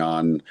working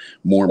on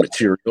more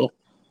material.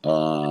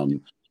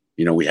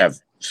 You know, we have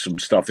some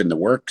stuff in the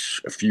works,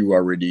 a few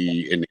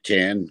already in the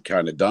can,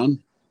 kind of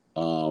done.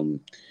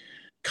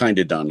 Kind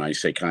of done. I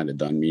say kind of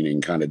done, meaning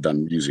kind of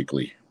done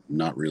musically,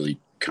 not really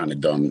kind of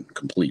done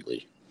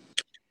completely.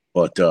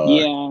 But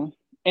yeah,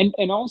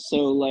 and also,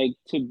 like,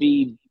 to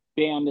be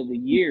Band of the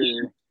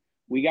Year,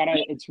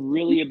 it's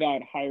really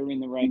about hiring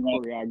the right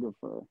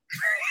choreographer,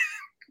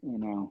 you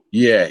know.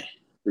 Yeah,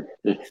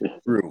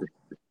 true.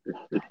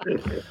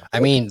 I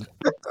mean,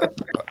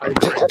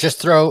 just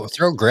throw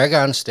Greg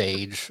on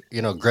stage.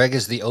 You know, Greg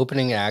is the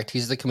opening act,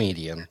 he's the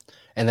comedian,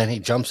 and then he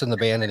jumps in the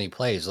band and he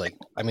plays. Like,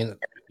 I mean,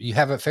 you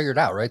have it figured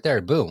out right there.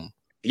 Boom.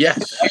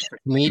 Yes.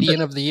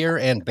 Comedian of the Year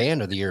and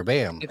Band of the Year.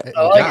 Bam. You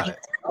got it.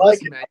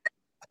 Listen, man,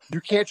 you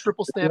can't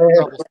triple stamp and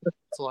double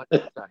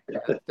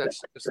stamp.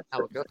 That's just how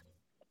it goes.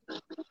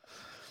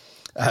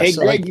 Hey,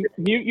 so Greg,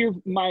 mute your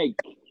mic.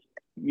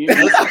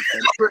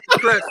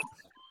 Chris.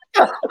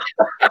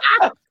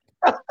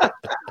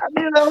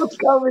 You know what's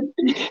coming.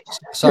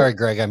 Sorry,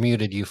 Greg, I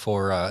muted you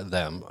for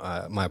them.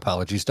 My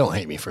apologies. Don't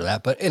hate me for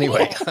that. But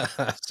anyway,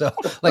 so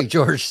like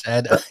George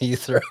said, you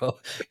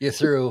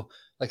threw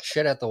like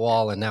shit at the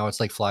wall, and now it's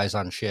like flies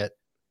on shit.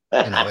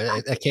 You know,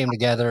 it came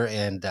together,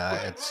 and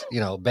it's, you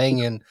know,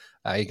 banging.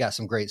 You got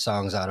some great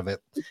songs out of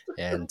it.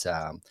 And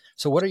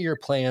so what are your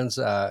plans?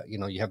 You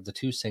know, you have the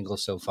 2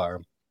 singles so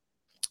far.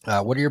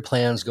 What are your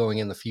plans going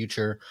in the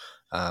future?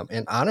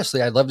 And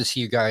honestly, I'd love to see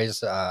you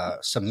guys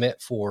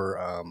submit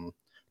for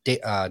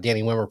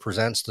Danny Wimmer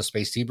Presents the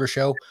Space Zebra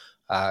Show.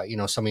 You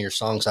know, some of your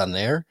songs on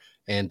there,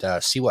 and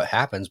see what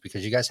happens,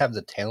 because you guys have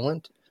the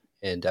talent.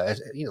 And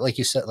you know, like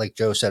you said, like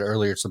Joe said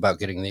earlier, it's about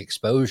getting the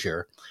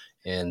exposure.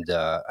 And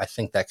I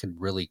think that could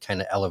really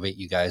kind of elevate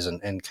you guys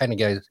and kind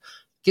of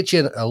get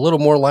you a little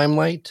more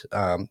limelight.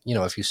 You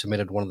know, if you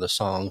submitted one of the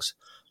songs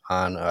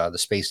on the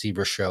Space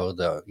Zebra Show,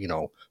 the, you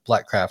know,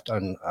 Blackcraft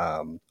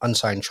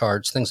unsigned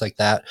charts, things like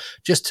that,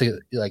 just to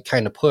like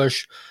kind of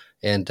push.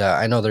 And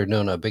I know they're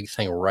doing a big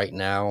thing right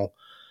now.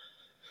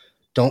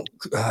 Don't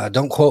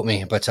quote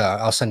me, but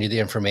I'll send you the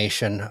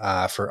information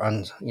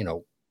for you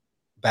know,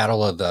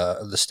 battle of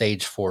the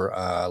stage for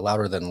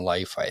Louder Than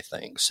Life, I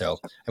think. So,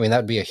 I mean,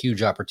 that'd be a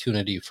huge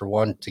opportunity for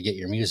one to get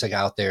your music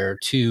out there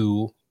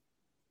to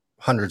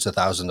hundreds of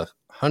thousands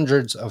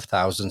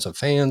of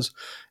fans,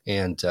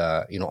 and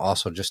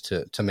also just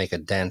to make a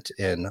dent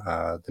in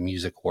the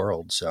music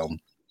world. So,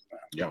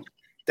 yeah.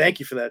 Thank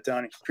you for that,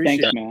 Donnie.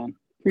 Appreciate Thanks, it. man.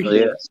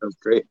 Appreciate it. Sounds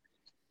great.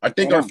 I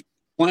think our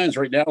plans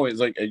right now is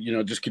like,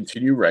 just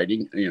continue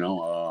writing.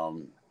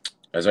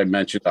 As I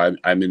mentioned,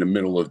 I'm in the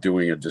middle of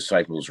doing a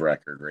Disciples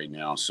record right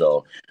now,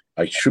 so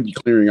I should be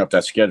clearing up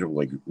that schedule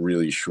like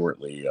really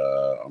shortly.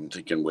 I'm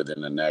thinking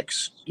within the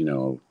next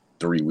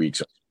 3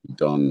 weeks, I'm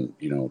done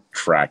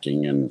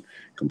tracking and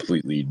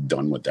completely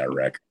done with that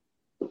record.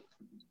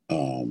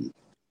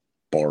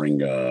 Barring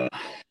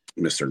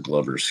Mr.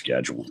 Glover's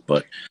schedule,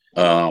 but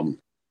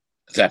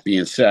that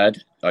being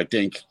said, I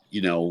think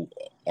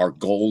our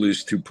goal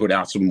is to put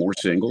out some more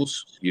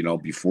singles,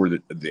 before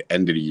the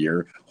end of the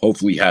year.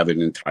 Hopefully have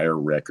an entire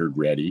record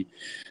ready.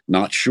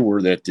 Not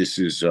sure that this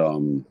is,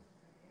 going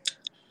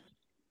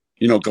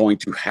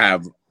to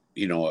have,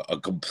 a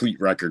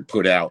complete record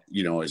put out,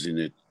 as in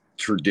a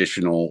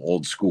traditional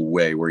old school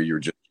way where you're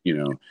just,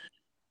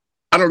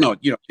 I don't know,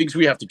 things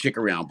we have to kick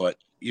around, but,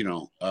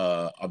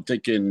 I'm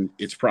thinking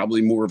it's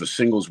probably more of a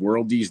singles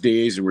world these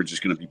days. And we're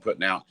just going to be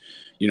putting out,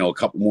 a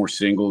couple more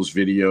singles,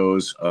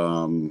 videos,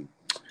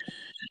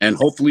 and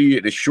hopefully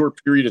in a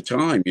short period of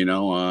time,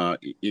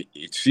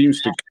 it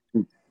seems to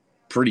come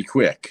pretty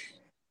quick,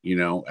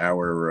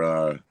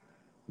 our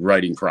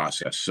writing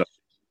process. So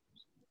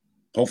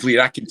hopefully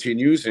that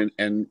continues and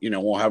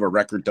we'll have a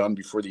record done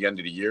before the end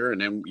of the year. And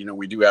then,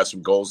 we do have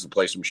some goals to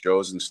play some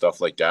shows and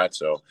stuff like that.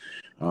 So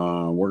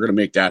we're going to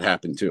make that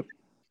happen too.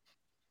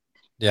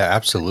 Yeah,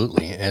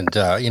 absolutely. And,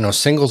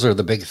 singles are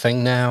the big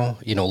thing now,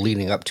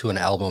 leading up to an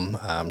album.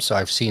 So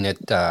I've seen it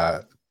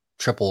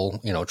triple,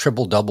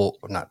 double,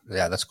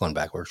 that's going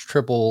backwards,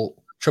 triple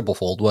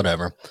fold,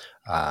 whatever.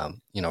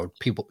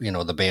 People,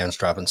 the band's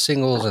dropping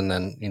singles and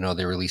then,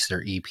 they release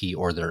their EP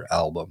or their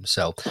album.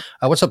 So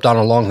what's up,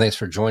 Donald Long? Thanks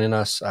for joining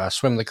us.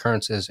 Swim the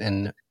Currents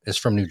is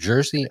from New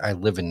Jersey. I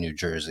live in New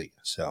Jersey.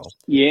 So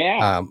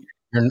yeah,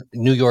 you're in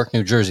New York,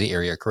 New Jersey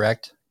area,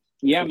 correct?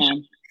 Yeah,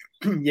 man.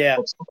 Yeah,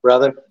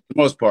 brother. For the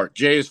most part,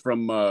 Jay is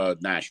from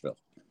Nashville.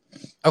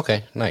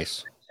 Okay,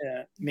 nice.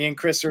 Yeah, me and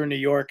Chris are in New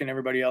York, and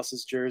everybody else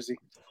is Jersey.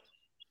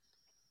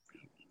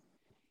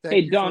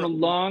 Hey, Donald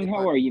Long,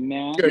 how are you,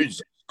 man?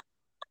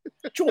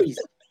 Choice.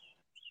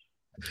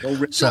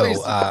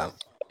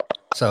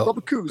 So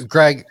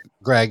Greg,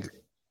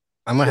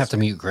 I'm gonna have to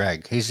mute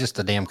Greg. He's just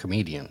a damn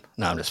comedian.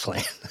 No, I'm just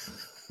playing.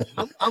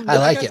 I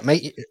like it,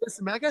 mate.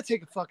 Listen, man, I gotta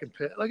take a fucking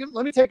piss.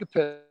 Let me take a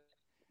piss.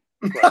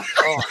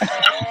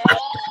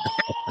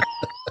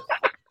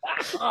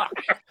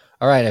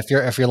 All right,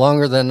 if you're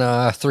longer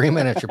than 3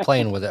 minutes, you're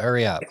playing with it.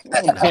 Hurry up.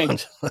 Hey, Greg,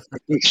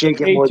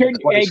 turn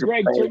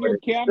your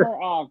camera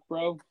off,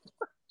 bro.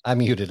 I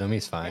muted him.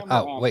 He's fine.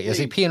 Wait, is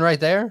he peeing right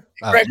there?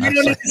 Greg, we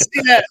don't need to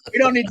see that. We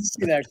don't need to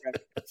see that,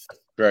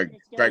 Greg,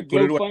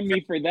 put it away.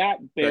 Me for that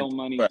bail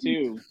money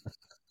too.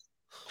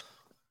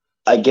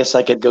 I guess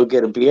I could go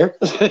get a beer.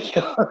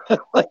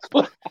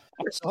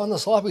 So on the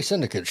Sloppy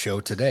Syndicate show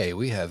today,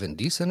 we have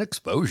Indecent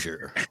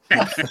Exposure.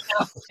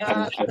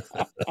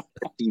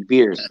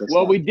 Beers.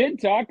 Well, we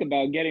did talk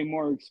about getting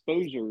more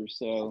exposure,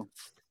 so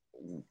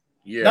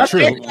yeah,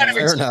 true.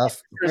 Fair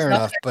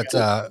enough. But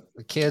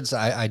kids,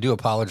 I do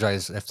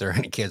apologize if there are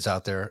any kids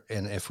out there,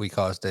 and if we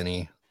caused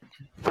any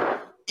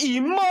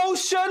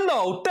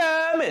emotional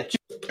damage.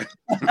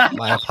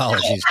 My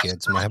apologies,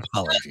 kids. My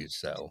apologies.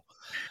 So,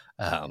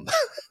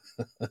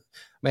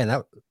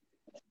 man,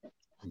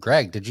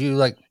 Greg, did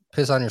you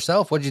piss on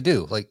yourself? What'd you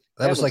do?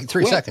 That was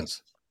 3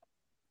 seconds.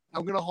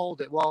 I'm gonna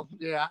hold it. Well,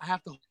 yeah, I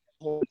have to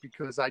hold it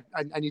because I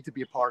need to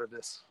be a part of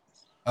this.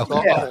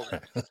 Okay.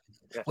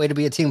 So way to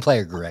be a team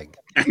player, Greg.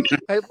 Hey,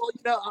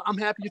 well, I'm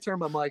happy you turned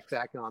my mic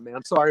back on, man.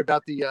 I'm sorry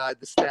about the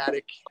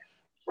static.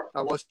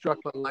 I was struck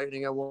by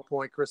lightning at one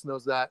point. Chris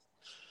knows that.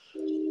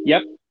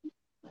 Yep.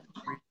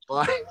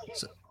 So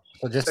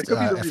just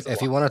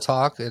if you want to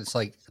talk, it's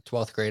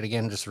 12th grade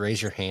again. Just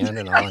raise your hand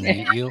and I'll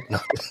unmute you. No.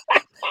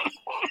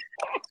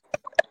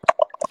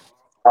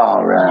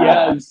 All right.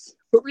 Yes.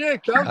 Yeah,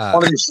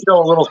 want to show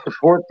a little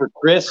support for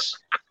Chris.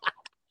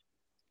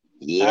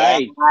 Yeah,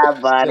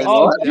 buddy.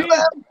 Oh, I got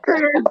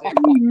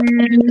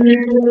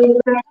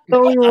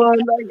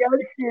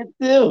shit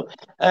too.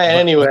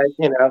 Anyway,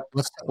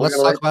 let's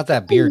talk about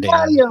that beer,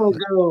 Dan.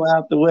 Go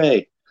out the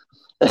way.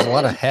 There's a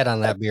lot of head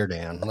on that beer,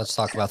 Dan. Let's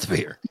talk about the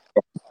beer.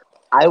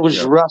 I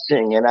was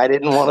rushing and I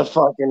didn't want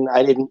to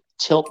I didn't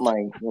tilt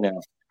my,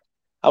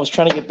 I was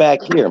trying to get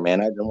back here,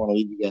 man. I didn't want to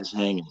leave you guys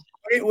hanging.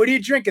 What are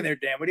you drinking there,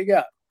 Dan? What do you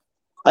got?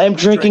 I am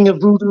drinking a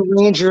Voodoo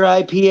Ranger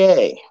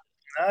IPA.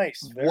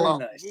 Nice. Very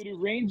nice. Voodoo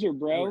Ranger,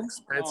 bro.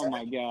 Oh,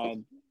 my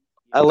God.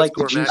 I like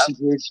the juicy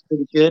beer. It's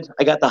pretty good.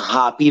 I got the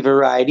hoppy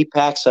variety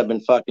packs. I've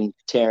been fucking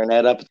tearing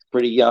that up. It's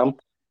pretty yum.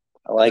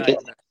 I like it.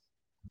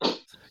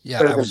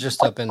 Yeah, I was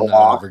just up in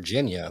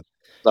Virginia.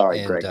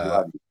 Sorry, Greg.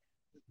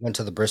 went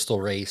to the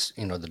Bristol race,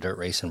 the dirt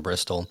race in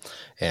Bristol,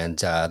 and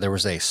there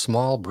was a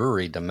small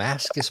brewery,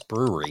 Damascus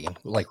Brewery,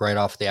 like right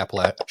off the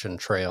Appalachian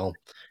Trail,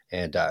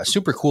 and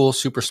super cool,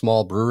 super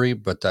small brewery,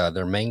 but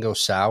their mango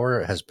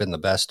sour has been the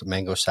best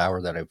mango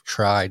sour that I've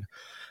tried.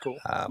 Cool.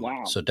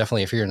 Wow. So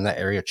definitely, if you're in that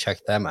area,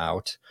 check them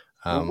out.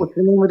 What's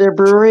the name of their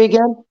brewery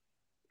again?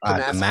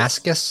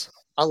 Damascus.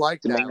 I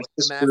like that.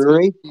 Damascus Damascus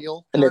Brewery.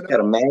 feel, And they've got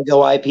a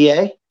mango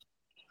IPA.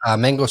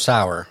 Mango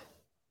sour.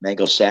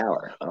 Mango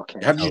sour. Okay.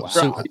 Have you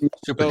tried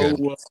super good.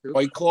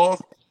 White Claw?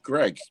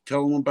 Greg,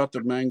 tell them about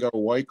the mango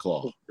White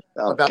Claw.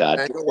 Oh, about God.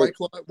 mango White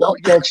Claw. Well,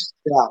 Don't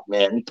stop,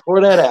 man. Pour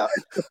that out.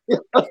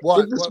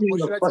 What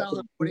should I tell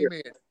him? What do you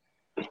mean?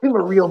 Give him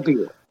a real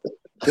beer.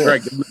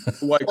 Greg, the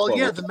White Claw. Well,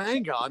 yeah, the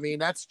mango. I mean,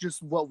 that's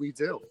just what we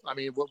do. I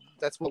mean,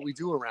 that's what we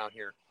do around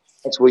here.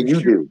 That's what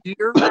you do.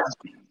 Here,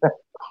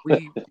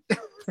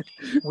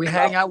 we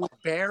hang out with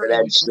Bear.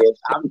 That shit.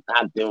 I'm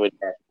not doing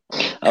that.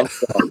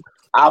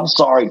 I'm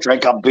sorry.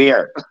 Drink a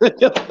beer.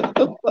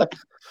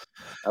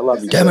 I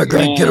love you. Damn it,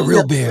 Greg, get a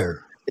real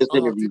beer. This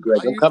interview,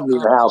 Greg. I'm coming to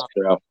your house,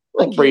 bro.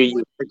 I'm bringing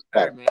you a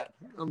Bear, man.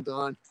 I'm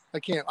done. I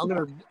can't.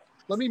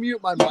 Let me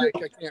mute my mic.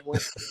 I can't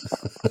wait.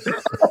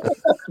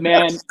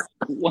 Man,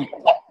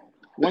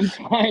 one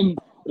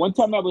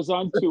time I was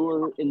on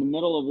tour in the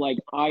middle of like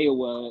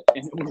Iowa,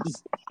 and it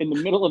was in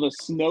the middle of a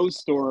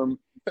snowstorm,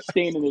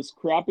 staying in this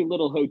crappy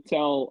little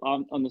hotel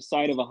on the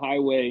side of a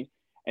highway,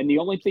 and the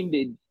only thing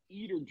to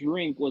eat or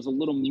drink was a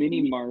little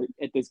mini mart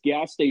at this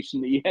gas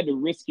station that you had to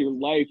risk your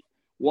life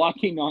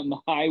walking on the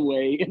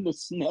highway in the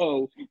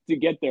snow to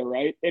get there,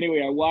 right?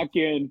 Anyway, I walk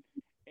in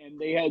and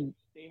they had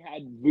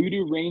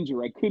Voodoo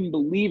Ranger. I couldn't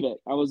believe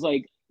it. I was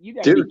like, you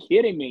gotta be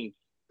kidding me.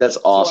 That's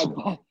awesome.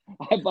 So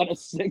I bought a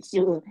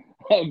sixer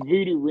of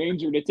Voodoo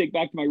Ranger to take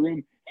back to my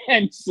room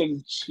and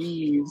some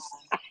cheese.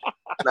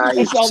 Nice.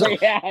 That's all they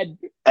had.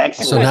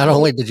 Excellent. So not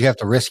only did you have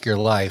to risk your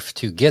life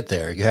to get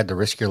there, you had to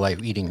risk your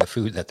life eating the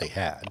food that they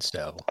had.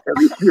 So At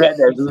least you had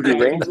that Voodoo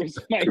Ranger.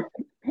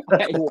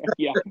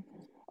 Yeah.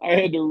 I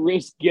had to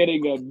risk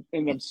getting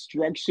an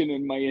obstruction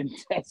in my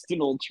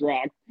intestinal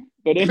tract.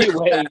 But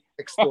anyway,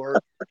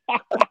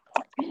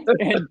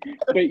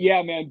 but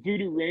yeah, man,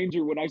 Voodoo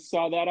Ranger, when I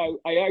saw that,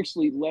 I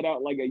actually let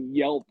out like a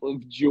yelp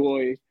of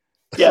joy.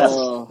 Yes.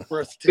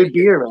 Good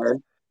beer,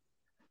 man.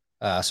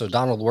 So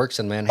Donald works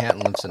in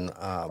Manhattan, lives in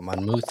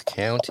Monmouth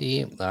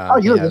County.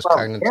 He has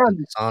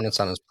Cognitive Sonnets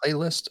on his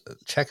playlist.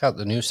 Check out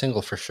the new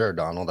single for sure,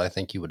 Donald. I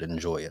think you would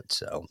enjoy it.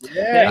 So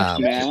thanks,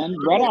 man.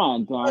 Right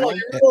on, Donald.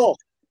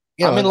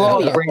 I'm in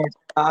Long Branch,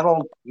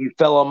 Donald, you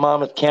fellow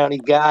Monmouth County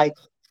guy.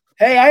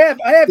 Hey, I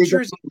have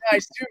Jersey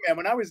ties too, man.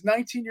 When I was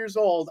 19 years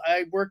old,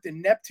 I worked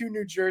in Neptune,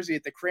 New Jersey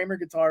at the Kramer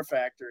Guitar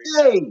Factory.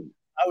 Hey.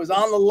 I was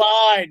on the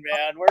line,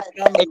 man.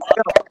 Working on the line.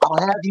 I'll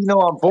have you know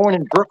I'm born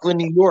in Brooklyn,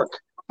 New York,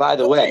 by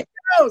the way.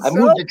 I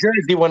moved to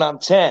Jersey when I'm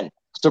 10.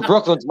 So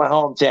Brooklyn's my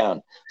hometown.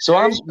 So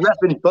I'm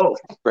repping both,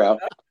 bro.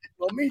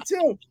 Well, me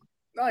too.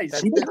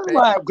 Nice. See, this is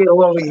why I get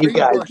along with you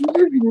guys.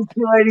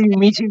 I didn't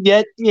meet you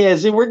yet. Yeah,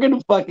 so we're gonna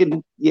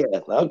fucking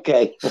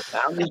okay.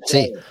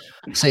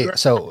 See.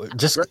 So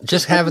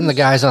just having the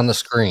guys on the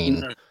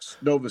screen.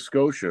 Nova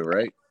Scotia,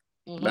 right?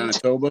 Mm-hmm.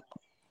 Manitoba,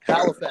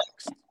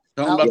 Halifax.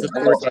 Tell them about the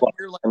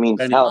story. I mean,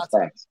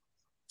 Halifax,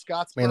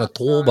 Scottsboro,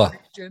 Manitoba,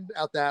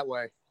 out that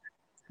way,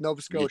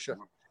 Nova Scotia.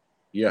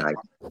 Yeah.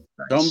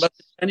 Tell them about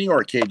the Penny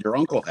Arcade your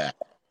uncle had.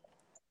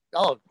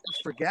 Oh,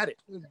 forget it.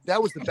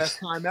 That was the best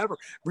time ever.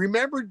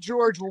 Remember,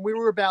 George, when we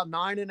were about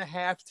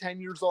 9.5, 10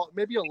 years old,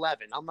 maybe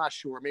 11, I'm not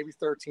sure, maybe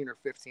 13 or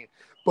 15.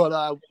 But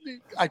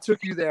I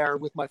took you there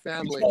with my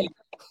family.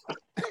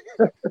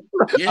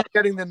 Yeah. I'm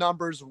getting the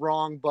numbers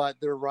wrong, but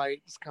they're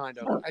right. It's kind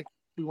of.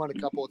 We won a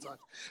couple of times.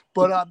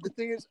 But the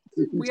thing is,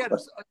 we had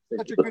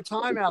such a good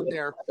time out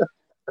there.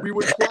 We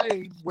would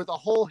play with a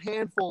whole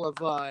handful of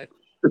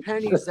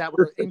pennies that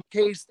were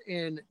encased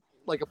in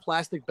like a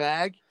plastic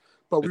bag.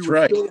 But we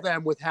would fill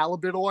them with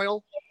halibut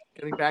oil,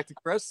 getting back to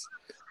Chris.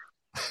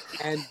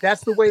 And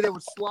that's the way they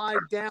would slide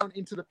down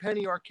into the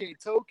penny arcade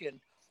token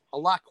a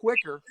lot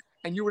quicker.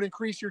 And you would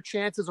increase your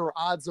chances or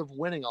odds of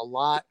winning a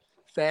lot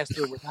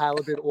faster with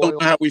halibut oil. I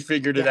don't know how we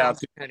figured it out.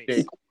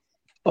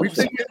 We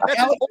figured like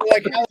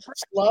halibut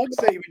slugs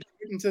that you would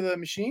put into the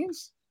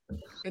machines?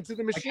 Into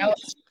the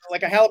machines.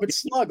 Like a halibut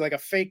slug, like a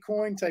fake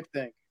coin type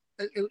thing.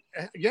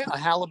 Yeah, a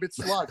halibut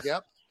slug,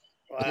 yep.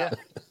 Wow. Yeah.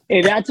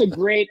 Hey, that's a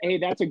great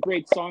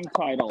song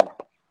title.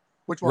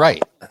 Which one?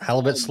 Right,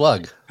 Halibut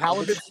Slug.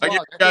 Halibut Slug. I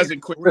give you guys a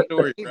quick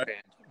story. Right?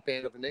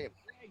 Band of a name.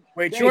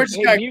 Wait, George,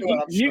 mute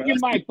your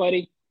mic,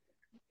 buddy.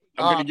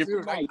 I'm gonna give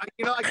you. I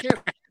can't.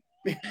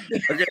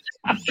 Okay.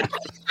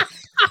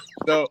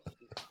 So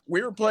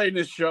we were playing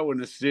this show in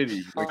the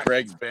city with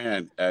Greg's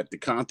band at the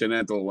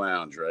Continental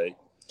Lounge, right?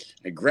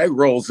 And Greg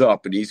rolls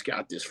up and he's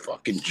got this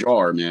fucking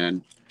jar,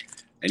 man.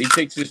 And he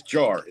takes this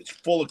jar. It's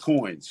full of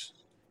coins.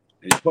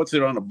 And he puts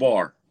it on a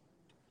bar.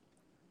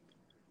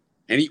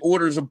 And he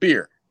orders a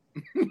beer.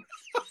 I'm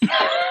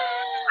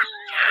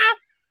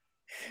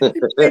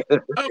like,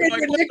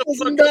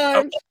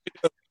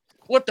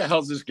 what the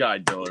hell's this guy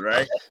doing,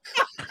 right?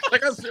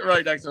 Like I sit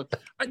right next to him.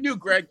 I knew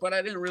Greg, but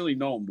I didn't really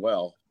know him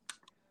well.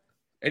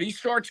 And he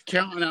starts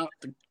counting out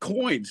the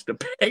coins to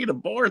pay the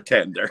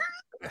bartender.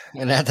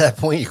 And at that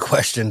point, you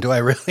question, do I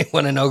really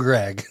want to know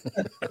Greg?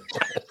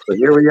 So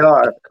here we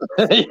are.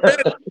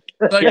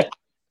 Like,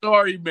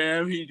 sorry,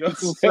 ma'am. He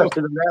just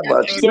Expecting that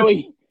much. So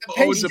he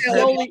owns a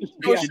penny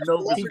Yeah. in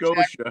Nova Lumberjack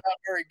is Scotia. not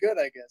very good,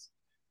 I guess.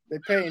 They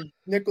pay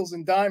nickels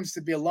and dimes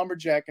to be a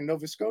lumberjack in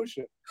Nova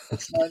Scotia.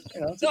 It's not, it's a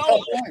No.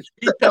 tough life.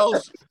 He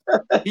tells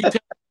the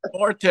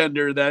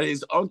bartender that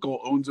his uncle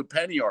owns a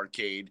penny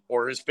arcade,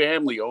 or his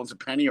family owns a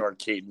penny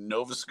arcade in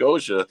Nova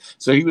Scotia.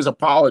 So he was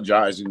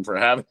apologizing for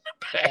having to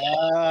pay.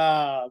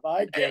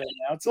 I get it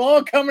now. It's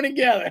all coming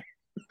together.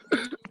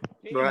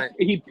 Right.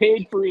 He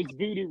paid for his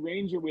Voodoo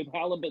Ranger with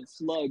halibut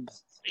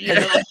slugs.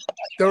 Yeah.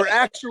 They're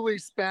actually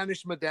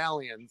Spanish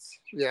medallions.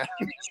 Yeah.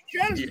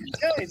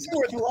 It's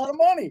worth a lot of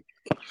money.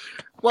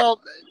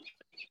 Well,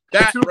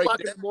 That 2 right o'clock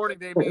in there the morning,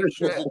 they made is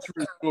shit. a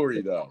true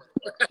story, though.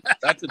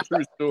 That's a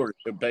true story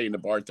of paying the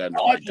bartender.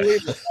 I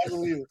believe it. I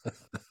believe it.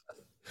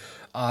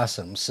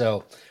 Awesome.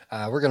 So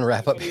we're going to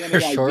wrap up Any here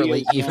ideas,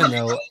 shortly, John? even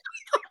though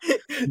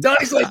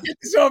Donnie's like, get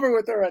this over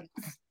with already.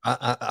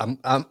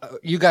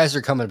 you guys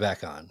are coming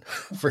back on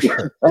for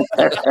sure. But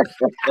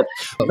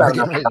we're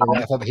getting ready to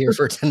wrap up here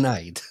for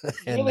tonight.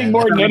 And Really, then-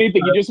 more than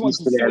anything, he just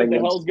wants to see what the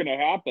hell's going to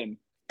happen.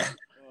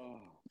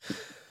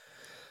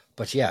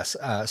 But yes,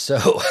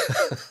 so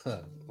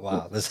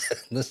wow, this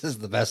is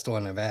the best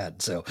one I've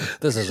had. So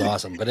this is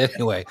awesome. But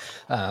anyway,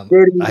 I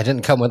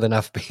didn't come with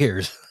enough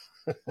beers.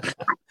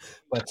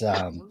 But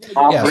yeah,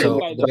 so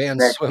the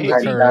band Swim the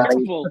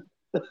Current.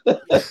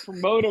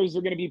 Promoters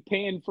are going to be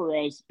paying for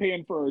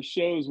our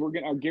shows.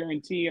 Our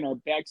guarantee and our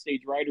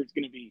backstage rider is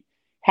going to be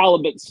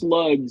halibut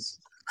slugs.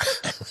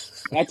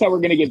 That's how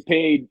we're going to get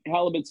paid.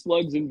 Halibut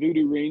slugs and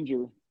Voodoo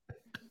Ranger.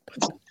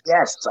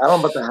 Yes, I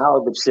don't know about the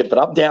halibut shit, but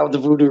I'm down with the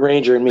Voodoo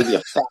Ranger and maybe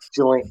a fat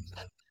joint.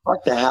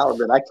 Fuck the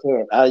halibut. I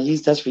can't.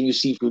 That's for you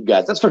seafood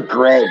guys. That's for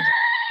Greg.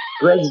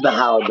 Greg's the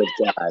halibut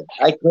guy.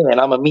 I can't.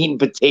 I'm a meat and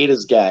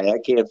potatoes guy. I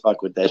can't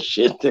fuck with that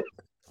shit. If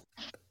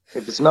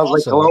it smells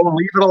like cologne,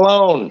 leave it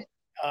alone.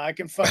 I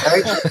can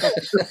fucking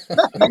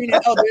green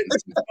halibut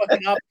and some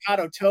fucking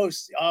avocado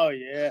toast. Oh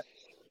yeah.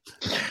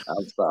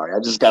 I'm sorry. I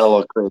just got a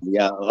little crazy.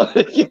 Yeah.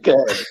 You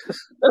go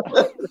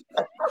ahead.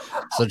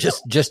 So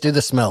just do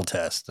the smell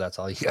test. That's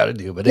all you got to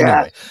do. But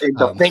Yeah, anyway,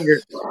 the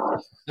finger.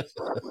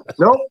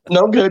 Nope,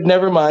 no good.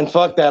 Never mind.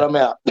 Fuck that. I'm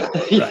out.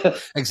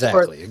 right,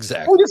 exactly.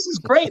 Oh, this is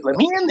great. Let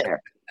me in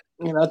there.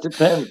 It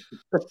depends.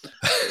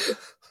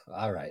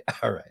 All right.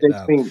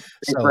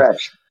 Stay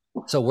fresh.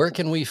 So where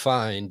can we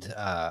find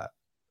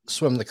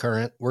Swim the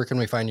Current? Where can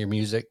we find your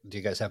music? Do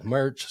you guys have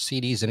merch,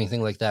 CDs,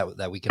 anything like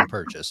that we can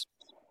purchase?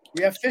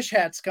 We have fish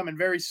hats coming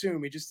very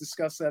soon. We just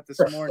discussed that this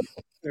morning.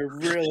 They're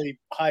really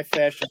high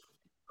fashion,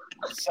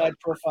 side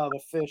profile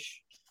of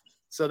fish.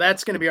 So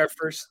that's going to be our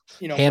first,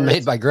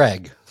 handmade by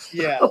Greg.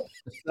 Yeah,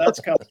 that's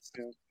coming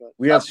soon. But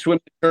We have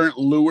Swim the Current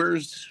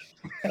lures.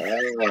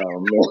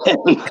 Oh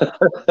man.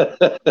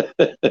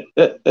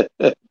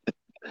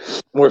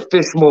 More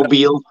fish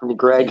mobiles from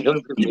Greg.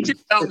 You should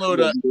download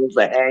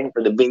to hang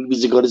for the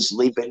babies to go to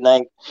sleep at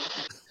night.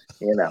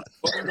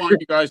 What we want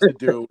you guys to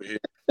do is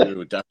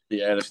to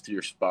definitely add us to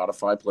your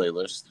Spotify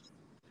playlist.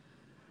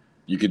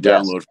 You could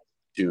download from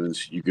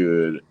iTunes. You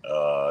could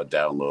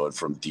download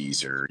from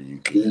Deezer. You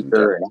can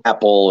Deezer and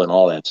Apple and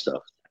all that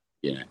stuff.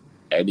 Yeah,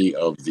 any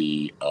of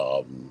the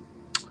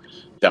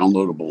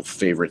downloadable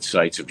favorite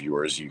sites of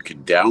yours. You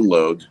can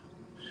download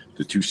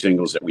the 2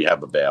 singles that we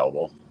have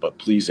available, but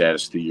please add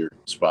us to your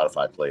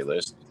Spotify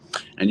playlist.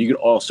 And you can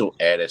also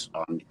add us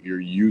on your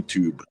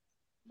YouTube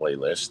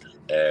playlist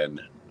and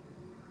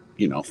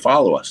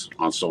follow us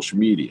on social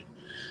media,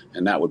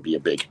 and that would be a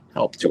big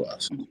help to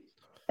us.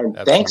 And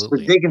thanks for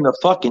digging the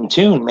fucking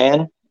tune,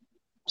 man.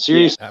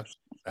 Seriously. Yeah,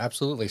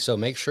 absolutely. So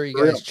make sure you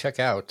guys check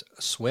out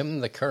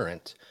Swim the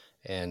Current,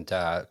 and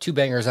 2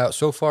 bangers out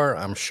so far.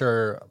 I'm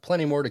sure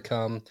plenty more to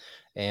come,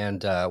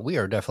 and we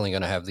are definitely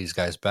going to have these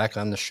guys back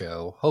on the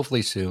show,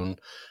 hopefully soon,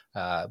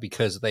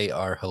 because they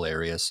are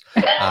hilarious.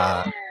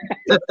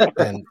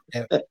 And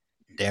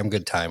damn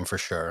good time for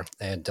sure.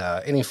 And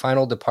any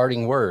final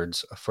departing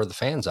words for the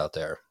fans out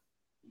there?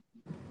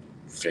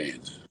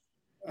 Fans.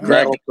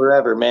 Greg,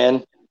 forever,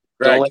 man.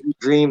 Greg. Don't let your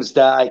dreams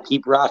die.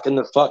 Keep rocking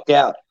the fuck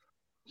out.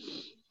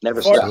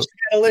 Never stop.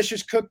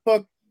 Delicious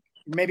cookbook,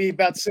 maybe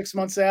about 6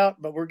 months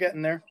out, but we're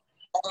getting there.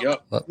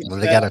 Yep. Well,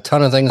 they got a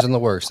ton of things in the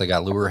works. They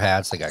got lure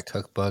hats, they got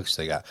cookbooks,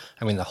 they got,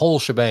 the whole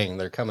shebang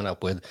they're coming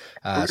up with.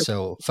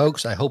 So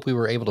folks, I hope we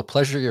were able to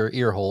pleasure your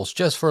ear holes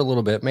just for a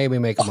little bit, maybe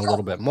make them a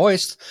little bit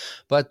moist.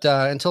 But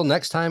until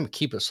next time,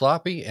 keep it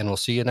sloppy, and we'll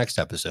see you next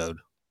episode.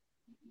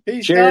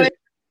 Peace. Cheers.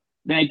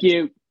 Thank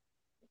you.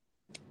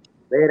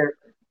 Later.